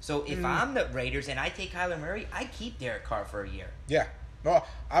 So if I'm the Raiders and I take Kyler Murray, I keep Derek Carr for a year. Yeah. No,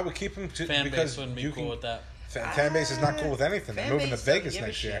 I would keep him Fan because base wouldn't be you cool can. with that. Fan base is not cool with anything. They're Fan moving to base doesn't Vegas give a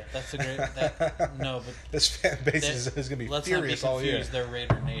next year. shit. That's a great. No, but This fan base they- is going to be let's not be furious all year. confused. They're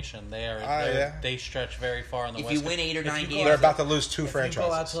Raider Nation. They are. Yeah. They stretch very far on the If West you Coast. win 8 or If 9 you go games, They're out about to lose 2 if you go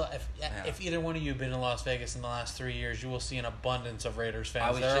out franchises. to, if either one of you have been in Las Vegas in the last 3 years, you will see an abundance of Raiders fans.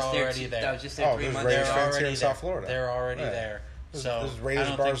 I was They're just there. already there. I was just there 3 there's months Raiders ago. They're fans here already in there. South Florida. They're already Yeah. there. There's- So there's Raiders I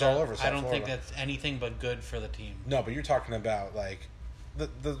don't bars think all that- over South I don't think Florida. that's anything but good for the team. No, but you're talking about like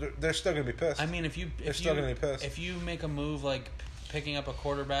they're still going to be pissed. I mean, if you They're still gonna be pissed. if you make a move like picking up a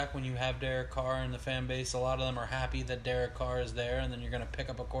quarterback when you have Derek Carr in the fan base, a lot of them are happy that Derek Carr is there, and then you're going to pick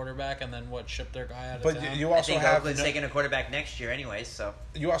up a quarterback and then ship their guy out of But town. you I also think have Oakland's taking a quarterback next year anyways, so.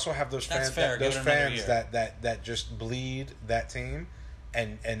 you also have those That's fans fair. those Give it another fans year. that just bleed that team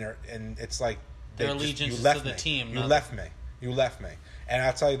and it's like Their they just- allegiance you is left to the me. team, You not- left me. You left me. And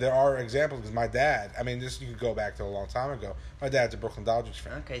I'll tell you, there are examples because my dad. I mean, this you could go back to a long time ago. My dad's a Brooklyn Dodgers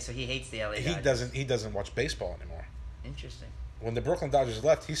fan. Okay, so he hates the LA He Dodgers. doesn't watch baseball anymore. Interesting. When the Brooklyn Dodgers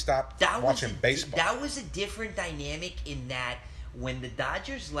left, he stopped watching baseball. That was a different dynamic in that when the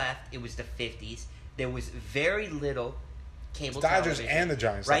Dodgers left, it was the 50s. There was very little cable The Dodgers television. and the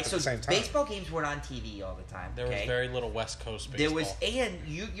Giants right? left at So the same time. baseball games weren't on TV all the time. there okay? was very little West Coast baseball. There was, and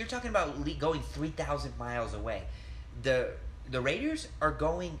you're talking about going 3,000 miles away. The Raiders are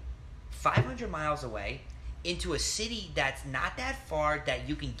going 500 miles away into a city that's not that far, that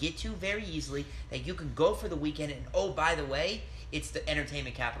you can get to very easily, that you can go for the weekend, and oh, by the way, it's the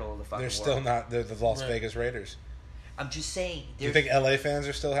entertainment capital of the fucking They're world. still not. They're the Las Right. Vegas Raiders. I'm just saying. Do you think LA fans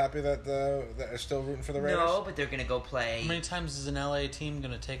are still happy that are still rooting for the Raiders? No, but they're going to go play. How many times is an LA team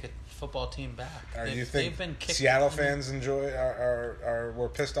going to take a football team back? Or do you They've think been kicked. Seattle fans were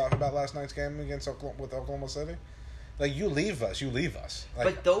pissed off about last night's game against Oklahoma City? Like you leave us. Like,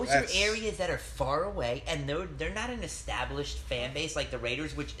 But those are that's- areas that are far away, and they're not an established fan base like the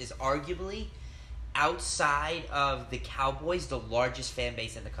Raiders, which is arguably outside of the Cowboys the largest fan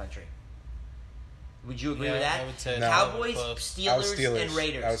base in the country. Would you agree Yeah, with that? I would say No. Cowboys, close. Steelers, Steelers. and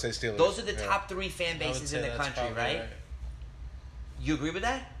Raiders. I would say Steelers, Those are the yeah. top 3 fan I would bases say in the that's country, probably right? You agree with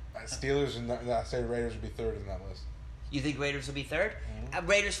that? Steelers and I say Raiders would be third in that list. You think Raiders will be 3rd? Mm-hmm.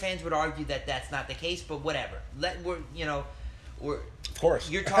 Raiders fans would argue that that's not the case, but whatever. We're Of course.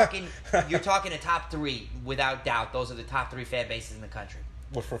 you're talking a top 3 without doubt. Those are the top 3 fan bases in the country.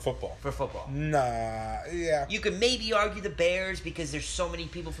 What, for football? For football. Nah, yeah. You could maybe argue the Bears because there's so many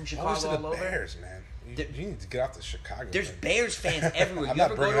people from Chicago Always to all the over. Bears, man. You need to get out to Chicago. There's man. Bears fans everywhere. I'm You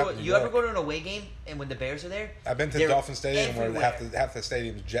not ever bringing go up to New you ever York. go to an away game and when the Bears are there? I've been to they're Dolphin Stadium where everywhere. half the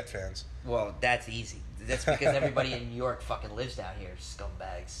stadium's Jet fans. Well, that's easy. That's because everybody in New York fucking lives down here,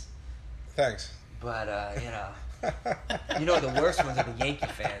 scumbags. Thanks. But the worst ones are the Yankee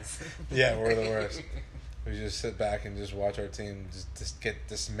fans. Yeah, we're the worst. We just sit back and just watch our team just get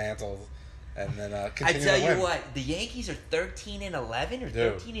dismantled, and then I continue tell to win. you what, the Yankees are 13-11 or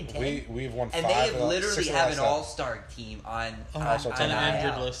Dude, 13-10. we've won and 5 they have of the- literally 6 of the have last an 7. all-star team on All-star team. On an IL.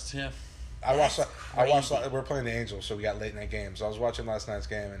 injured list, yeah. I watched. crazy. We're playing the Angels, so we got late night games. I was watching last night's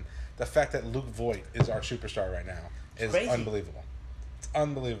game, and the fact that Luke Voigt is our superstar right now is Crazy. unbelievable. It's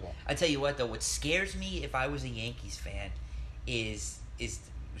unbelievable. I tell you what, though, what scares me if I was a Yankees fan is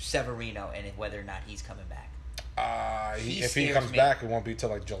Severino and whether or not he's coming back. If he scares comes me. back, it won't be till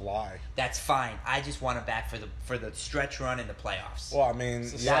like July. That's fine. I just want him back for the stretch run in the playoffs. Well, I mean,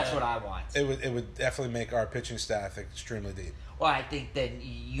 That's what I want. It would definitely make our pitching staff extremely deep. Well, I think that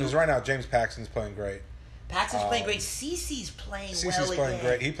you. Because right now, James Paxton's playing great. Paxton's playing great. CeCe's playing CeCe's well playing again.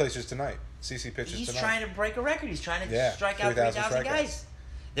 great. He plays just tonight. CeCe pitches He's tonight. trying to break a record. He's trying to Yeah, strike out 3,000 3,000 strikeouts. guys.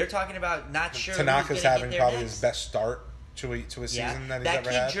 They're talking about not sure. who's Tanaka's gonna having get there probably next. his best start to a season that he's that ever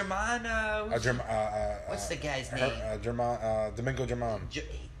kid had. Jermaine. What's the guy's name? Domingo German.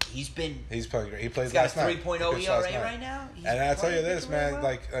 He's been. He's playing great. He played He's got last a night. 3.0 He pitched last ERA night. right now. He's And I tell you playing this, really man,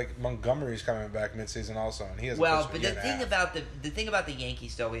 well. like Montgomery's coming back midseason also, and he has. Well, but the thing about the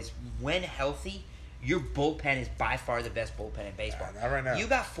Yankees though is when healthy, your bullpen is by far the best bullpen in baseball. Yeah, not right now. You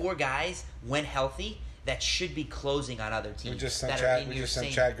got 4 guys when healthy that should be closing on other teams. We just sent that Chad. are in We your just sent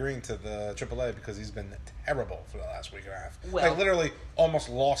same- Chad Green to the AAA because he's been terrible for the last week and a half. Well- like literally, almost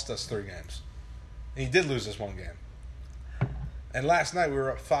lost us 3 games. And he did lose us 1 game. And last night we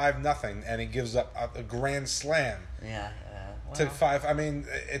were up 5-0, and he gives up a grand slam Yeah. to 5. I mean,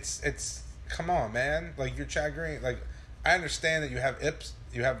 it's come on, man. Like you're Chad Green. Like I understand that you have ips,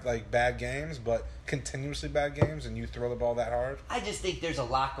 you have like bad games, but continuously bad games, and you throw the ball that hard. I just think there's a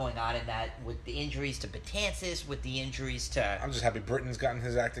lot going on in that with the injuries to Betances, with the injuries to. I'm just happy Britton's gotten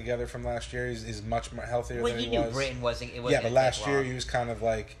his act together from last year. He's much more healthier Well, than you he knew was. Britton wasn't. It wasn't. Yeah, but gonna last take year long. he was kind of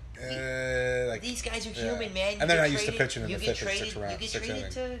like These guys are yeah. human, man. And they're not used to traded- pitching in you the get fifth and traded- sixth round. You get sixth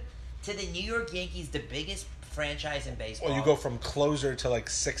traded inning. to the New York Yankees, the biggest franchise in baseball. Well, you go from closer to like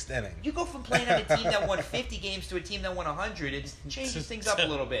 6th inning. You go from playing on a team that won 50 games to a team that won 100. It changes things up a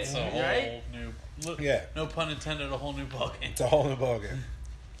little bit, It's a whole right? new, Yeah. no pun intended, a whole new ballgame. It's a whole new ballgame.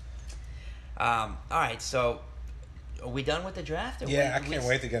 All right, so are we done with the draft? Or Yeah, I we- can't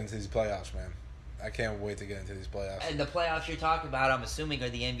wait to get into these playoffs, man. I can't wait to get into these playoffs. And the playoffs you're talking about, I'm assuming, are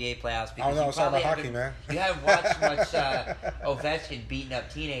the NBA playoffs. I Because don't know. I you was talking probably about hockey, haven't- man. You haven't watched much Ovechkin beating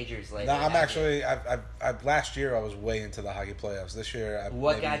up teenagers lately. No, I'm have you? actually. I've last year I was way into the hockey playoffs. This year,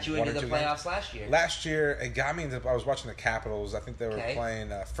 What maybe got you 1 into or the 2 games. playoffs last year? Last year, it got me into. I was watching the Capitals. I think they were Okay.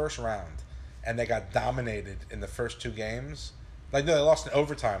 playing first round, and they got dominated in the first 2 games. Like no, they lost in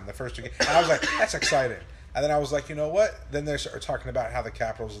overtime in the first 2 games. And I was like, that's exciting. And then I was like, you know what? Then they start talking about how the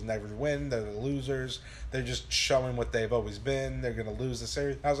Capitals will never win. They're the losers. They're just showing what they've always been. They're going to lose the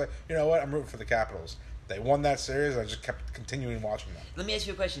series. I was like, you know what? I'm rooting for the Capitals. They won that series. I just kept continuing watching them. Let me ask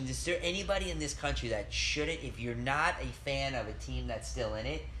you a question. Is there anybody in this country that shouldn't, if you're not a fan of a team that's still in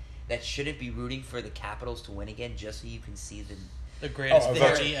it, that shouldn't be rooting for the Capitals to win again just so you can see The greatest Oh,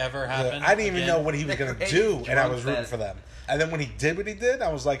 party ever happened. I didn't even again. know what he was The going to greatest do, and I drunk was rooting fest. for them. And then when he did what he did,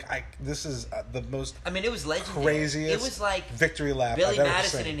 I was like, this is the most I mean, it was legendary. craziest It was like victory lap Billy I've ever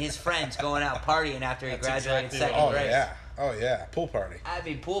Madison seen. and his friends going out partying after he That's graduated exactly second what Oh grade. yeah, pool party. I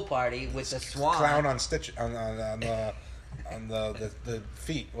mean, pool party with the Swan. Clown on stitch on the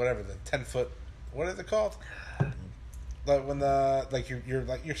feet, whatever, the 10-foot. What is it called? Like when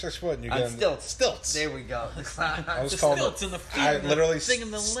you're 6 foot and you On get stilts. There we go. The clown I on was The called. stilts and the feet I and the literally thing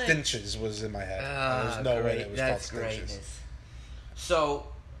and the leg. stinches was in my head. There's no way great. it was That's called stinches. greatness. So,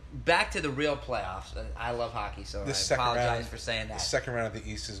 back to the real playoffs. I love hockey, so This I second apologize round, for saying The that. second round of the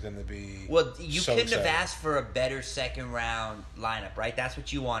East is going to be. Well, you so couldn't have exciting. asked for a better second round lineup, right? That's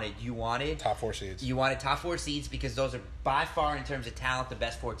what you wanted. You wanted Top 4 seeds. You wanted top 4 seeds because those are by far, in terms of talent, the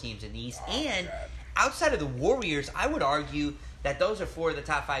best 4 teams in the East. Oh, and God. outside of the Warriors, I would argue that those are 4 of the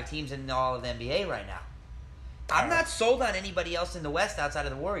top 5 teams in all of the NBA right now. I'm not sold on anybody else in the West outside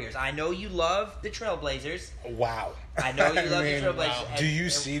of the Warriors. I know you love the Trailblazers. Wow. I know you love the mean, Trailblazers. wow. And- Do you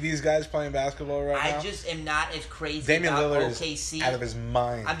and see these guys playing basketball right now? I just am not as crazy Damian about Lillard OKC. is out of his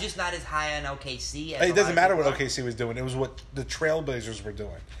mind. I'm just not as high on OKC. As It a doesn't lot matter of what people are. OKC was doing. It was what the Trailblazers were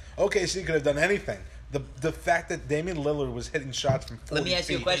doing. OKC could have done anything. The fact that Damian Lillard was hitting shots from 40 Let me ask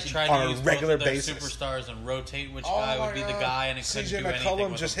you a feet question. They tried on to a use regular both of their basis. superstars and rotate which Oh guy my would be the God. guy, and it couldn't CJ do anything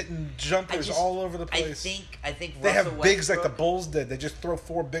McCollum with just them. hitting jumpers all over the place. I think They Russell have bigs like the Westbrook- Bulls did. They just throw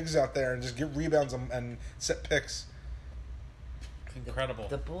 4 bigs out there and just get rebounds and set picks. Incredible.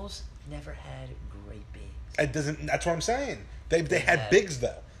 The Bulls never had great bigs. It doesn't. That's what I'm saying. They had had- bigs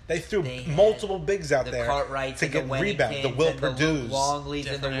though. They threw They had multiple bigs out The there Cartwrights to and get the rebound. The Wenningtons Will and the Purdue's. Longleys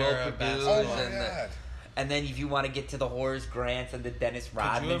and the Different Will era of Purdue's. Oh basketball. my and god. And then if you want to get to the Horace Grants and the Dennis you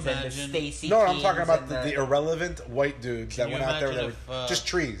Rodmans and the imagine- Stacey No, I'm Kings talking about and the irrelevant white dudes Can that you went out there that imagine were if, just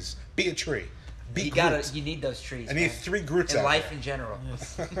trees. Be a tree. Be Groot. you need those trees. I need man. 3 Groots in out life there. in general.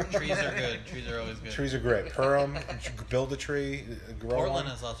 Trees are good. Trees are always good. Trees are great. Perm, build a tree, grow Portland one.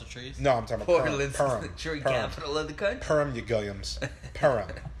 has lots of trees. No, I'm talking about Portland's Perm. the tree Perm. capital of the country. Perm, you Gilliams. Perm.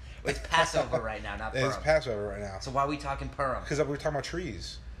 It's Passover right now, not It's Purim. Passover right now. So why are we talking Purim? Because we were talking about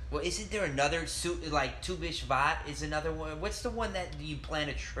trees. Well, isn't there another like Tu B'Shvat is another one? What's the one that you plant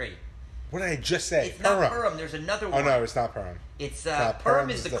a tree? What did I just say? It's not Purim. There's another Oh one. no, it's not Perm. It's No, Purim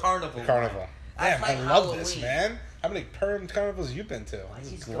is the carnival. The carnival. one. Damn, That's I like love this, Halloween. man. How many Perm carnivals you been to? What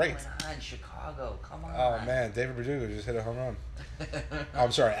This is is great. going on, Chicago? Come on. Oh man, David Verdugo just hit a home run. Oh,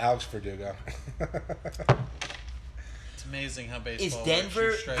 I'm sorry, Alex Verdugo. It's amazing how baseball Denver-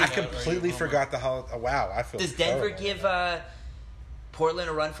 works. You strike I out or you completely homer. forgot the how. Oh, wow, I feel. Does Denver terrible. give Portland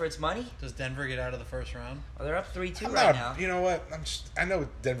a run for its money? Does Denver get out of the first round? Well, they're up 3-2 I'm right not. now. You know what? I know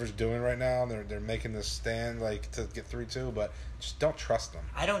what Denver's doing right now. And they're making this stand like to get 3-2, but just don't trust them.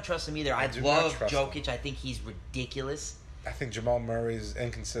 I don't trust him either. I do not love trust Jokic. I think he's ridiculous. I think Jamal Murray's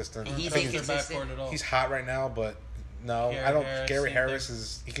inconsistent. I don't He's trust their inconsistent. backcourt at all. He's hot right now, but no, Gary I don't. Harris, Gary same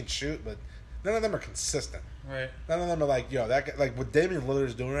Harris thing. he can shoot, but none of them are consistent. Right. None of them are like, yo, that guy, like what Damian Lillard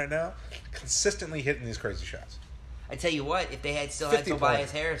is doing right now, consistently hitting these crazy shots. I tell you what, if they had still had 50 Tobias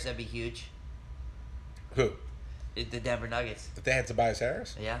points. Harris, that'd be huge. Who? The Denver Nuggets. If they had Tobias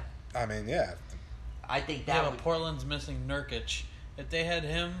Harris? Yeah, I mean, yeah. I think Yeah, that but would. Portland's missing Nurkic. If they had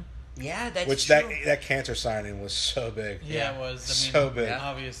him, Yeah, that's Which true. that cancer signing was so big. yeah, it was. I mean, So big.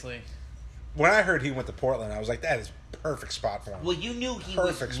 Obviously. When I heard he went to Portland, I was like, that is perfect spot for him. Well, you knew he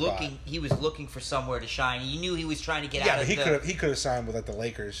Perfect was spot. looking. He was looking for somewhere to shine. You knew he was trying to get yeah, out but of he could have signed with like the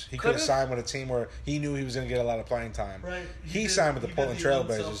Lakers. He could Could've? have signed with a team where he knew he was going to get a lot of playing time. Right. He He did- signed with the he Portland did the Trailblazers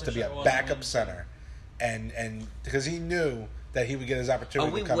to unselfish be at a one backup point. center, and because he knew that he would get his Are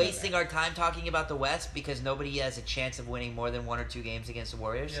opportunity. we to come wasting in there. our time talking about the West because nobody has a chance of winning more than 1 or 2 games against the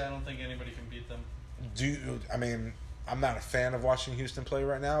Warriors? Yeah, I don't think anybody can beat them. I mean, I'm not a fan of watching Houston play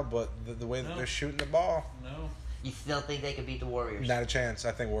right now, but the way that No. they're shooting the ball, No. You still think they could beat the Warriors? not a chance.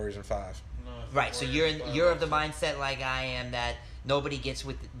 I think Warriors in 5. No. I think Right. So Warriors you're of the also. mindset like I am that nobody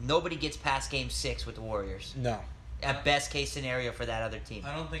gets past Game 6 with the Warriors. No, At best case scenario for that other team.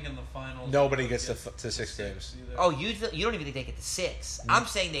 I don't think in the finals. Nobody anybody gets to 6 games. either. Oh, you don't even think they get to 6? I'm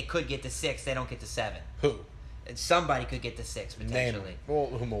saying they could get to 6. They don't get to 7. who? And somebody could get to 6 Name potentially. well,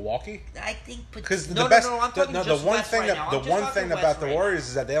 who? Milwaukee? I think Because no, the best, no, I'm talking the just one West thing right that now. the I'm just one talking thing West about the right Warriors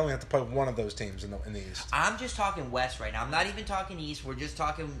is that they only have to play one of those teams in the East. I'm just talking West right now. I'm not even talking East. We're just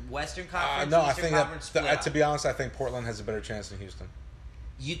talking Western Conference. No, I Eastern think Conference split up. to be honest, I think Portland has a better chance than Houston.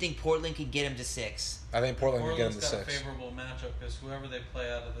 You think Portland could get him to 6? I think Portland can get them Portland's to got a 6. favorable matchup because whoever they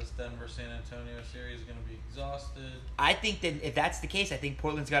play out of this Denver-San Antonio series is going to be exhausted. I think that if that's the case, I think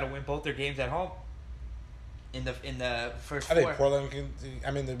Portland's got to win both their games at home. In the first I think 4. Portland can.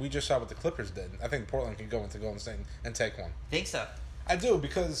 I mean, we just saw what the Clippers did. I think Portland can go into Golden State and take one. Think so. I do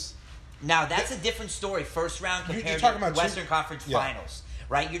because Now that's a different story. First round You're compared talking to about two- Western Conference Yeah. Finals,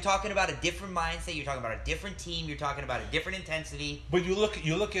 right? You're talking about a different mindset. You're talking about a different team. You're talking about a different intensity. But you look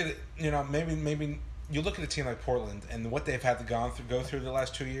at it, maybe you look at a team like Portland and what they've had to go through the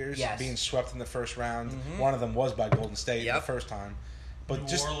last 2 years, Yes. being swept in the first round. Mhm. One of them was by Golden State Yep. the first time, but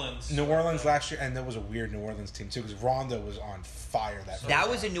New New Orleans last year, and there was a weird New Orleans team too because Rondo was on fire that. So- That first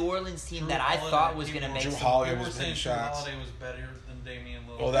was a time. New Orleans team Drew that I Holiday, thought was people going to were- make Drew some. Holiday They was were saying hitting Drew shots. Holiday was better than Damian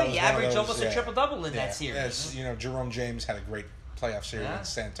Lillard. Well, that was He one of averaged those, almost a yeah. triple-double in Yeah. that series. Yes, Jerome James had a great playoff series Yeah.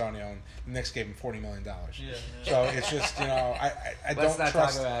 against San Antonio, and the Knicks gave him $40 million. Yeah, So it's just I Let's don't not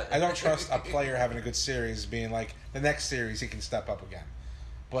trust talk about it. I don't trust a player having a good series being like the next series he can step up again.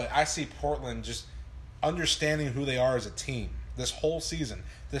 But I see Portland just understanding who they are as a team this whole season.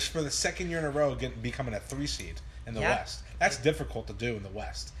 This for the second year in a row becoming a 3 seed in the Yeah. West. That's difficult to do in the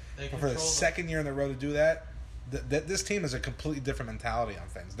West. They But for the control the- second year in a row to do that, this team has a completely different mentality on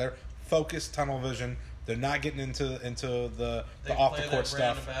things. They're focused, tunnel vision. They're not getting into the They off play the their court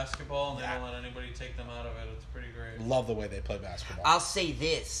brand stuff. of basketball, and they Yeah. don't let anybody take them out of it. It's pretty great. Love the way they play basketball. I'll say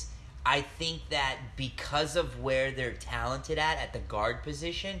this. I think that because of where they're talented at the guard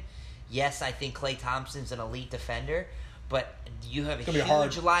position, Yes, I think Klay Thompson's an elite defender, but you have a gonna be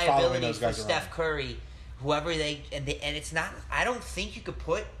hard huge following liability those for guys Steph around. Curry, whoever and it's not. I don't think you could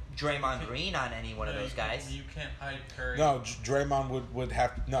put Draymond Green on any one of those guys. You can't hide Curry. No, Draymond would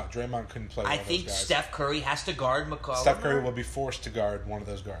have. No, Draymond couldn't play. One I of think those guys. Steph Curry has to guard McCollum. Steph Curry will be forced to guard one of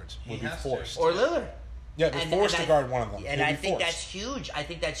those guards. He Would be has to. forced. or Lillard. Yeah, be forced to guard one of them. And He'll I be think forced. that's huge. I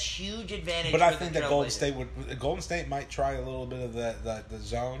think that's huge advantage. But I for think the that Golden Trailblazers. State Golden State might try a little bit of the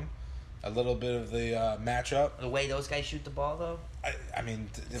zone, a little bit of the matchup. The way those guys shoot the ball, though. I mean,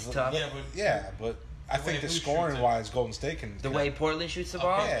 tough. but I the think way the who scoring shoots it. wise, Golden State can. The way Portland shoots the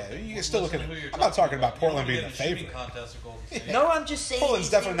ball. Yeah, you can still look at Listen it. to who you're I'm not talking about You Portland don't being wanna the get in a shooting favorite. contest with Golden State. No, I'm just saying. Portland's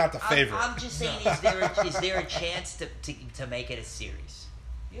is definitely there- not the favorite. I'm just saying, is there a chance to make it a series?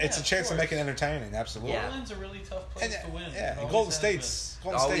 Yeah, It's a of chance to make it course. entertaining. Absolutely. Yeah. Portland's a really tough place to win. Yeah, It and always Golden has State's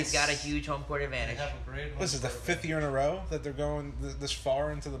Always got a huge home court been. They advantage. have a great. This is the home court fifth year in a row that they're going this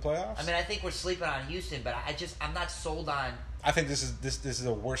far into the playoffs. I mean, I think we're sleeping on Houston, but I'm not sold on. I think this is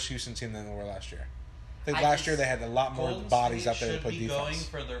a worse Houston team than they were last year. I think I last just- year they had a lot more Golden bodies State out there to should play be going defense.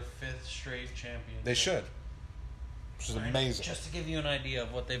 for their 5th straight championship. They should, which is amazing. Just to give you an idea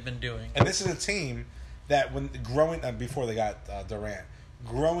of what they've been doing. And this is a team that when growing before they got Durant,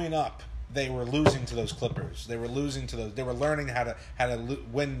 growing up, they were losing to those Clippers. They were losing to those. They were learning how to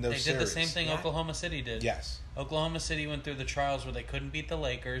win those They series. did the same thing Yeah. Oklahoma City did. Yes. Oklahoma City went through the trials where they couldn't beat the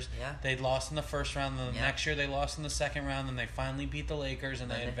Lakers. Yeah. They lost in the first round. Then the Yeah. next year they lost in the second round. Then they finally beat the Lakers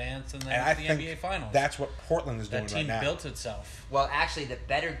and they Mhm. advanced and they And I went to the think NBA Finals. that's what Portland is doing that right team now. built itself. Well, actually, the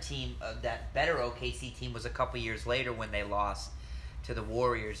better team, that better OKC team, was a couple years later when they lost to the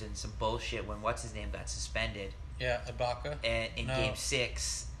Warriors in some bullshit when what's his name got suspended Yeah, Ibaka. in No. Game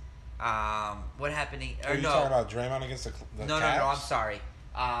 6. What happened? Are you talking about Draymond against the No, Cavs? I'm sorry.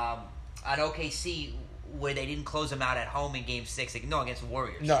 On OKC, where they didn't close them out at home in Game 6. No, against the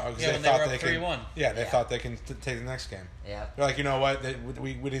Warriors. No, because Yeah, they when they thought were they up could. 3-1. Yeah, they Yeah. thought they can take the next game. Yeah. They're like, you know what?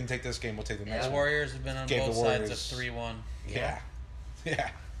 We didn't take this game. We'll take the next Yeah. The one. Warriors have been on Gave both the sides of Warriors- 3-1. Yeah. Yeah.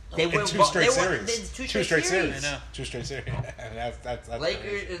 They In were two straight they won- series. in two Two straight straight series. series. I know. Two straight series. And that's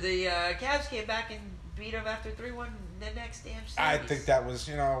Lakers, the Cavs came back and beat them after 3-1 the next damn series. I think that was,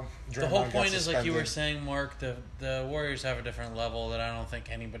 Draymond The whole got point is, like you were suspended. saying, Mark, the Warriors have a different level that I don't think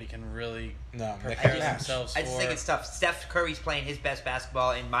anybody can really No, they prepare can't match. themselves I just for. think it's tough. Steph Curry's playing his best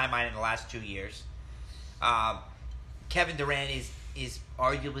basketball in my mind in the last 2 years. Kevin Durant is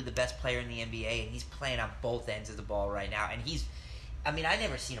arguably the best player in the NBA, and he's playing on both ends of the ball right now. And I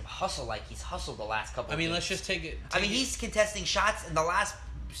never seen him hustle like he's hustled the last couple. I mean, games. let's just take it. He's contesting shots in the last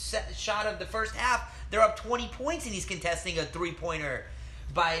shot of the first half. They're up 20 points, and he's contesting a 3-pointer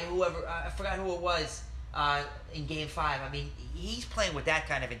by whoever. I forgot who it was in Game 5. I mean, he's playing with that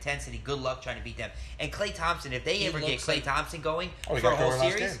kind of intensity. Good luck trying to beat them. And Klay Thompson, if they He ever get looks Klay like- Thompson going Oh, he for a got whole going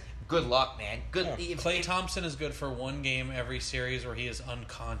last series, game. good luck, man. Good. Yeah. Klay Thompson is good for one game every series where he is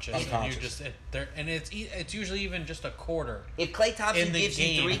unconscious. Unconscious. And it's usually even just a quarter If Klay Thompson in the gives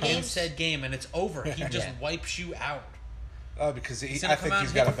game, you 3 in games, said game, and it's over. He just Yeah. wipes you out. Because He's I gonna think come out he's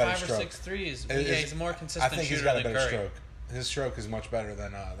and got a hit better 5 or stroke. 6 threes. It Yeah, is- he's a more I consistent think he's shooter got a than better Curry. stroke. His stroke is much better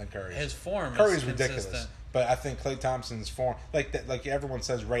than Curry's. His form Curry's is ridiculous, consistent. but I think Klay Thompson's form, like everyone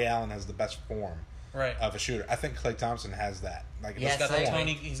says, Ray Allen has the best form Right. of a shooter. I think Klay Thompson has that. Like Yes, He's got the I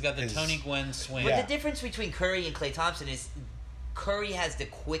Tony. agree. He's got the Is- Tony Gwynn swing. but Yeah. the difference between Curry and Klay Thompson is Curry has the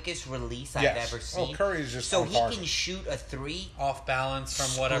quickest release I've Yes. ever Oh, seen. Curry's just so on he target. can shoot a 3. Off balance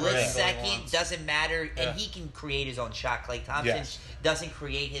from whatever Split angle he second wants. doesn't matter, Yeah. and he can create his own shot. Klay Thompson Yes. doesn't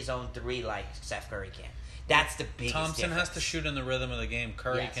create his own 3 like Steph Curry can. That's the biggest Thompson difference. has to shoot in the rhythm of the game.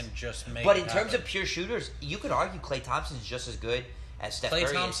 Curry Yes. can just make. But it in terms happen. of pure shooters, you could argue Klay Thompson's just as good as Steph Klay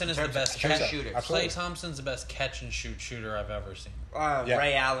Curry Thompson in is the terms of best pure catch- shooters. Absolutely. Klay Thompson's the best catch and shoot shooter I've ever seen. Yeah.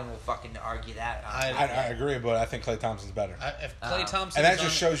 Ray Allen will fucking argue that. I agree, but I think Klay Thompson's better. If Klay Thompson And that is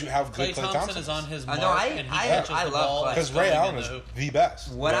just on, shows you how good Klay Klay Thompson Thompson is on his I mark know, and he catches I the love ball. Klay. it's Because Ray going Allen in is the hoop. the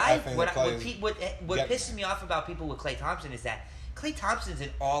best. What But I think what that I- Klay what, is- pe- what get- pisses me off about people with Klay Thompson is that Klay Thompson's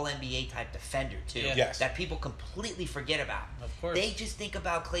an all NBA type defender too. Yeah. Yes. That people completely forget about. Of course. They just think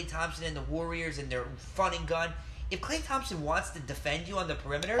about Klay Thompson and the Warriors and their fun and gun. If Klay Thompson wants to defend you on the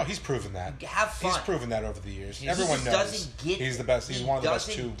perimeter, Oh, he's proven that. have fun. He's proven that over the years. He Everyone just knows doesn't get- he's the best. He's he one of the best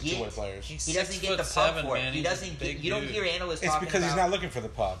doesn't two-way get- players. He's He doesn't get the 6'7", pub for it. man. He He's a doesn't. big You don't dude. hear analysts It's talking because about. he's not looking for the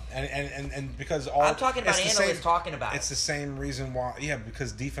pub, and because all I'm talking about it's the analysts talking about It's it. the same reason why. Yeah,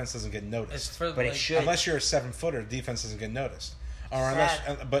 because defense doesn't get It's noticed. for But it like, should. Unless you're a 7-footer, defense doesn't get noticed. Or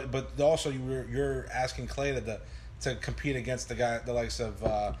Sad. but also you're asking Klay to compete against the likes of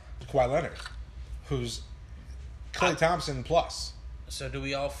Kawhi Leonard, who's Klay Thompson plus. So do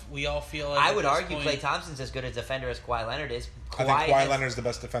we all feel like I at would this argue point- Klay Thompson's as good a defender as Kawhi Leonard is. I think Kawhi has- Leonard's the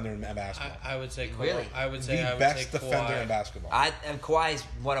best defender in basketball. I would say Kawhi. Really? I would say The best defender in basketball. And Kawhi is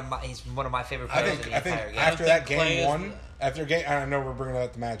one of my favorite I players think in the entire game. after I that think Klay game is one, the- after game, I know we're bringing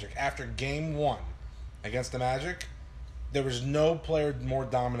up the Magic. After game one against the Magic, there was no player more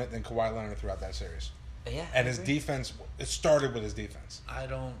dominant than Kawhi Leonard throughout that series. Yeah, And I his agree. defense, it started with his defense. I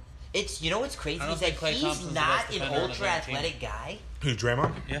don't. It's what's crazy I don't is that think Klay he's Thompson's the not best an defender on the ultra damn team. athletic guy. Who,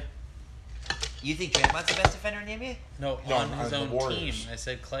 Draymond? Yeah. You think Draymond's the best defender in the NBA? No, No, on on his the own Warriors. team. I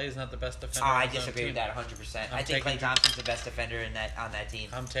said Clay is not the best defender. I on his own disagree with team. that 100%. I'm I think taking- Klay Thompson's the best defender on that team.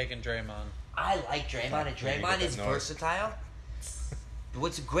 I'm taking Draymond. I like Draymond, and Yeah, you Draymond get is that noise. versatile.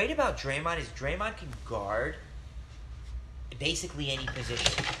 What's great about Draymond is Draymond can guard basically any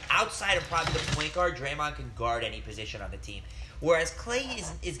position. Outside of probably the point guard, Draymond can guard any position on the team. Whereas Clay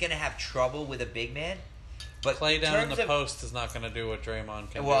is going to have trouble with a big man. But Clay down in terms the of- post is not going to do what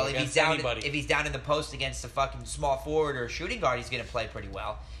Draymond can Well, do if he's against down, anybody. if he's down in the post against a fucking small forward or shooting guard, he's going to play pretty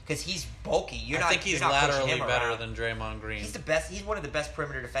well because he's bulky. I think he's you're not pushing laterally him better around. than Draymond Green. He's the best. He's one of the best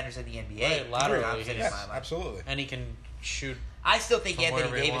perimeter defenders in the NBA. Right, laterally, Thompson in yes, my mind. Absolutely. and he can shoot. I still think From Anthony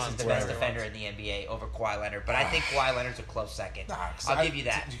wherever he Davis is wants, the best wherever he defender in the NBA over Kawhi Leonard, but I think Kawhi Leonard's a close second. Nah, 'cause I'll give you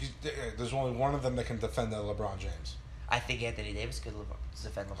that. There's only one of them that can defend LeBron James. I think Anthony Davis could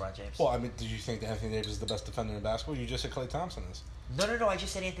defend LeBron James. Well, I mean, do you think that Anthony Davis is the best defender in basketball? You just said Klay Thompson is. No. I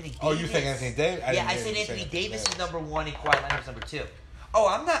just said Anthony Davis. Oh, you think Anthony Davis? Yeah, I said Anthony Davis is number one and Kawhi Leonard's number two. Oh,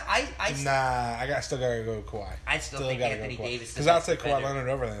 I'm not. Nah, still gotta go with Kawhi. I still think gotta Anthony go with Kawhi. Davis is the Because I'll best take Kawhi defender. Leonard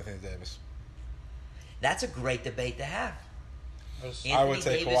over Anthony Davis. That's a great debate to have. Anthony I would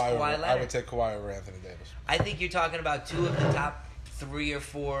take Davis, Kawhi over. Kawhi I Leonard. would take Kawhi over Anthony Davis. I think you're talking about two of the top 3 or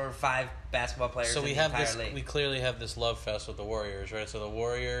 4 or 5 basketball players So in we the have entire this. league. We clearly have this love fest with the Warriors, right? So the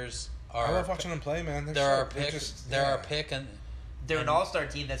Warriors are. I love watching them play, man. They're our pick. They're our pick, and They're an all-star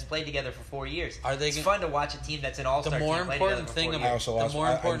team that's played together for 4 years. Are they It's gonna- fun to watch a team that's an all-star the team more play important together thing for 4 I years. also the more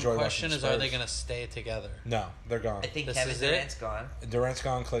I important enjoy question watching is: Are they Spurs. going to stay together? No, they're gone. I think This Kevin is it? Durant's gone. Durant's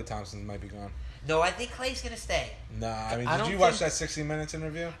gone. Klay Thompson might be gone. No, I think Clay's going to stay. Nah, I mean, I did don't you watch think- that 60 Minutes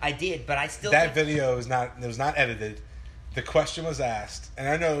interview? I did, but I still That think video is not. It was not edited. The question was asked, and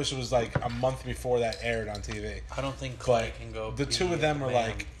I know this was like a month before that aired on TV. I don't think Clay But can go. the be two of them the were man.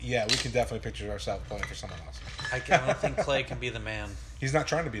 like, yeah, we can definitely picture ourselves playing for someone else. I don't think Clay can be the man. He's not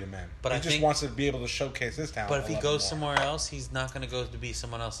trying to be the man, But he I just think- wants to be able to showcase his talent. But if a he little goes more. somewhere else, he's not going to go to be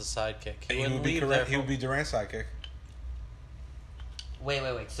someone else's sidekick. he wouldn't would be leave correct. there He for- would be Durant's sidekick. Wait.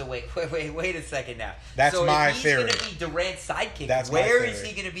 So wait a second now. That's so my if he's theory. going to be Durant's sidekick, That's my where is theory.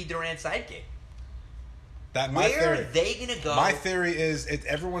 he going to be Durant's sidekick? That my Where theory. are they going to go? My theory is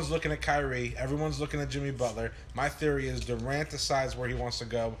everyone's looking at Kyrie, everyone's looking at Jimmy Butler. My theory is Durant decides where he wants to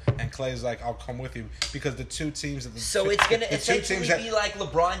go, and Clay's like, "I'll come with you," because the two teams that So it's going to the two essentially teams that- be like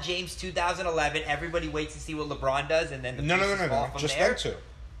LeBron James 2011. Everybody waits to see what LeBron does, and then the no, pieces fall from just there. them two,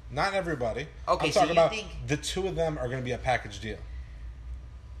 not everybody. Okay, I'm so talking you about think- the two of them are going to be a package deal.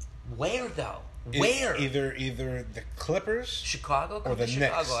 Where though? Where? Either the Clippers Chicago? or Come the to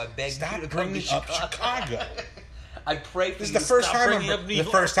Knicks. Chicago. I beg Stop you to come to bringing up Chicago. Chicago. I pray for This is you. the first Stop time bringing up New York.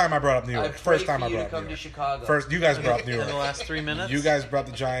 I brought up New I York. pray First time for I you to brought come up New to York. Chicago. First, you guys brought up New in York. the last 3 minutes. You guys brought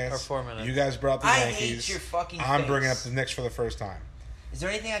the Giants. Or 4 minutes. You guys brought the I Yankees. hate your fucking I'm face. bringing up the Knicks for the first time. Is there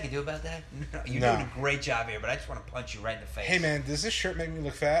anything I can do about that? No, you're No. doing a great job here, but I just want to punch you right in the face. Hey man, does this shirt make me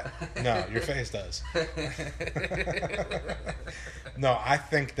look fat? No, your face does. No, I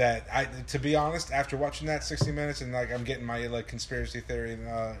think that to be honest, after watching that 60 Minutes and like I'm getting my like conspiracy theory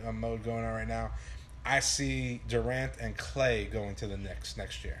mode going on right now, I see Durant and Clay going to the Knicks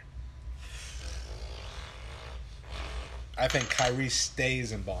next year. I think Kyrie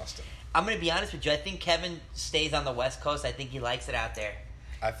stays in Boston. I'm going to be honest with you. I think Kevin stays on the West Coast. I think he likes it out there.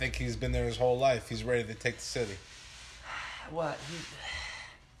 I think he's been there his whole life. He's ready to take the city. What?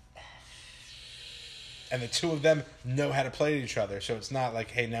 And the two of them know how to play each other, so it's not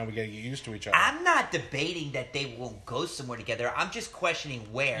like, hey, now we got to get used to each other. I'm not debating that they won't go somewhere together. I'm just questioning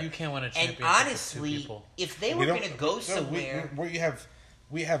where. You can't win a And championship with two honestly, people. if they We were don't- going to go no, somewhere,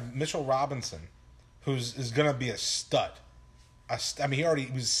 we have Mitchell Robinson, is going to be a stud. I mean,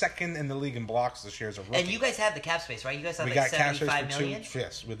 he was second in the league in blocks this year as a rookie. and you guys have the cap space, right? You guys have we like got cash 75 for million.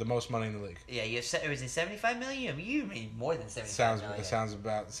 yes, with the most money in the league. Yeah, you have. Was it 75 million? You made more than 75 Sounds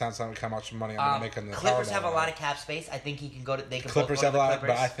million. sounds like how much money I'm going to make on the Clippers Powerball have a now. lot of cap space. I think he can go to. They can Clippers both have go a to the lot, but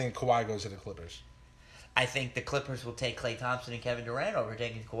Clippers. I think Kawhi goes to the Clippers. I think the Clippers will take Klay Thompson and Kevin Durant over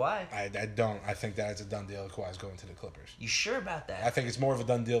taking Kawhi. I don't. I think that it's a done deal. Kawhi's going to the Clippers. You sure about that? I think it's more of a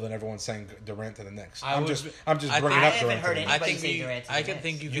done deal than everyone's saying Durant to the Knicks. I I'm would just be- bringing I up haven't Durant. heard to the anybody Knicks. say Durant to the I can Knicks.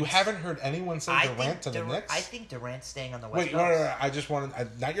 think you You haven't heard anyone say Durant to the Knicks? I think Durant's staying on the West Wait, Coast. no. I just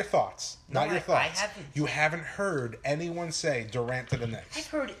wanted not your thoughts. No, Not your I thoughts. haven't. You haven't heard anyone say Durant to the Knicks. I've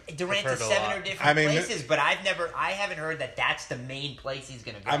heard Durant I've to heard a 7 lot. or different I mean, places, but I haven't heard that that's the main place he's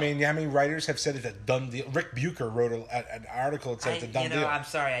going to go. I mean, how many writers have said it's a done deal? Rick Bucher wrote an article that said it's a done deal. I'm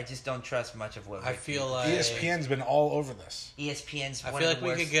sorry, I just don't trust much of what I Rick feel Bucher- like ESPN's been all over this. ESPN's I one feel of like the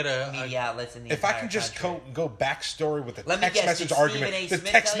we worst could get a- media outlets in the If I entire can just country. go backstory with the Let me text guess, message did argument, Stephen A. the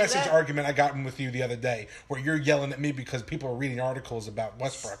Smith text tell you message that? argument I got in with you the other day, where you're yelling at me because people are reading articles about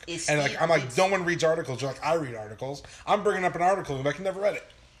Westbrook, Is and Steve- I'm like, is- no one reads articles. You're like, I read articles. I'm bringing up an article, and like, you never read it.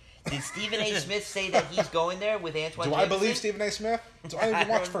 Did Stephen A. Smith say that he's going there with Antoine Do I Jameson? believe Stephen A. Smith? Do I even I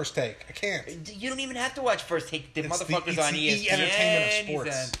watch don't- First Take? I can't. You don't even have to watch First Take. The It's motherfucker's the on ESPN. entertainment of He's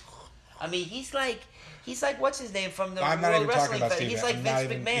sports. I mean, he's like what's his name from the I'm not World even talking Wrestling about Federation? Stephen. He's I'm like not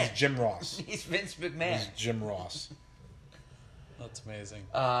Vince even, McMahon. He's Jim Ross. He's Vince McMahon. He's Jim Ross. That's amazing.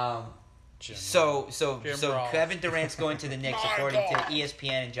 Jim So Ross. Kevin Durant's going to the Knicks My according God. to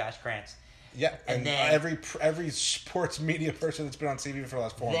ESPN and Josh Krantz. Yeah, And and then- every sports media person that's been on TV for the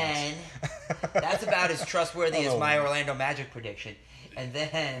last 4 Then months. that's about as trustworthy as Hello. my Orlando Magic prediction. And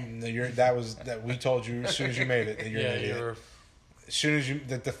then No, that we told you as soon as you made it that you're an idiot. As soon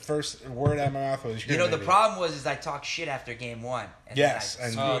as the first word out of my mouth was, the problem was I talked shit after game 1. And Yes, then I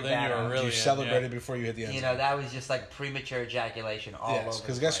and screwed then that you were up. really- you celebrated before you hit the end zone. that was just like premature ejaculation all over. Yes, the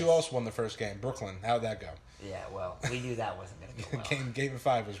because guess who place. else won the first game? Brooklyn. How'd that go? Yeah, well, we knew that wasn't going to go well. Game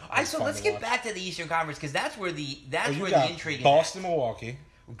 5 was. All right, so fun let's to get watch. back to the Eastern Conference because that's where the You got intrigue is. Boston, Milwaukee,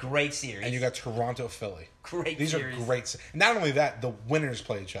 at. Great series. and you got Toronto, Philly. Great These series. are great. Not only that, the winners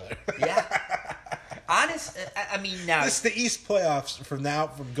play each other. Yeah. I mean, now The East playoffs from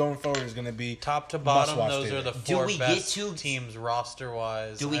going forward is going to be Top to bottom, must-watch those are the TV. Do four we best get to- teams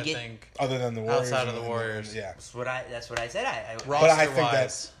roster-wise. Do we I get- think other than the Warriors. outside of the and- Warriors. Yeah. that's what I said. But I think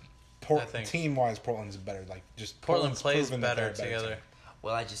roster-wise. that I think. team-wise, Portland's better. Like just Portland Portland's plays proven that better they're a together. team.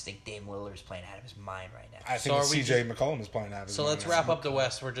 Well, I just think Dame Lillard's playing out of his mind right now. I think So are we CJ McCollum is playing out. of his So mind let's now. wrap up the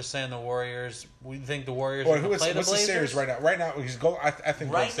West. We're just saying the Warriors. We think the Warriors Or are going to play the what's the Blazers. series right now? Right now, he's go. I think Golden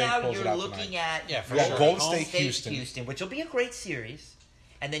Right State now, pulls it you're out looking tonight. at Yeah, for Yeah, sure. Golden State, Houston. which will be a great series,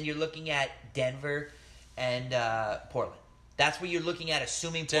 and then you're looking at Denver and Portland. That's what you're looking at,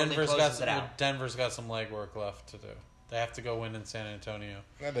 assuming Portland closes it out. Denver's got some legwork left to do. They have to go win in San Antonio.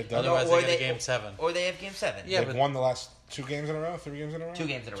 Yeah, they've done Otherwise, it. Or they get a they- game 7. Or they have Game 7. Yeah, They've but- won the last 2 games in a row, 3 games in a row. 2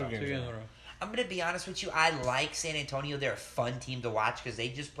 games in a row. 2 games in a row. I'm going to be honest with you. I like San Antonio. They're a fun team to watch because they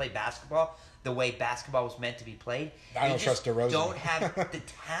just play basketball the way basketball was meant to be played. I don't They trust just DeRozan. don't have the I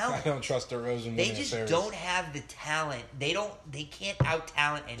talent. don't trust DeRozan. They winning a just series. don't have the talent. They can't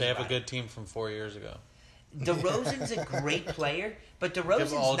out-talent anybody. They have a good team from 4 years ago. DeRozan's a great player, but Give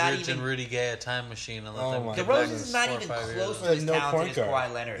DeRozan's not Aldridge even... and Rudy Gay a time machine and let Oh them my get back DeRozan's in not 4 or even 5 years. close to There's as no talented point as guard.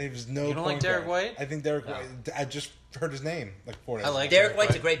 Kawhi Leonard. There's no You don't like point Derek guard. White? I think Derek No. White. I just heard his name like 4 days I like ago. Derek Derek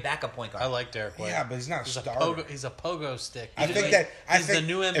White's a White. great backup point guard. I like Derek White. Yeah, but he's not a He's a starter. pogo. He's a pogo stick. I He's think like- that he's the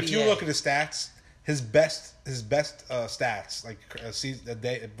new If you NBA. look at his stats, his best stats like a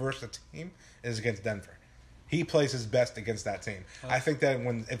day versus a team is against Denver. He plays his best against that team. I think that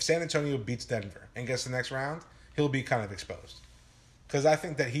if San Antonio beats Denver and gets the next round, he'll be kind of exposed. Because I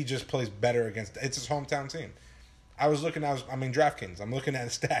think that he just plays better against it's his hometown team. DraftKings. I'm looking at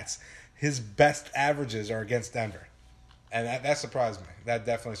his stats. His best averages are against Denver, and that surprised me. That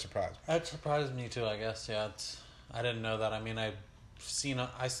definitely surprised me. That surprised me too. I guess. Yeah, I didn't know that. I mean, I feel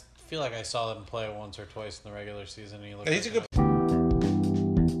like I saw them play once or twice in the regular season. And he looked He's a like good.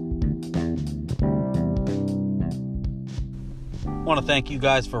 want to thank you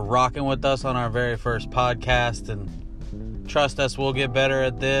guys for rocking with us on our very first podcast, and trust us, we'll get better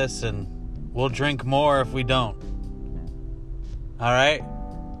at this, and we'll drink more if we don't. All right,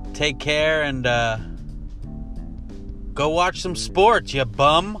 take care, and go watch some sports, you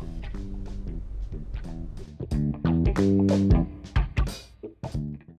bum.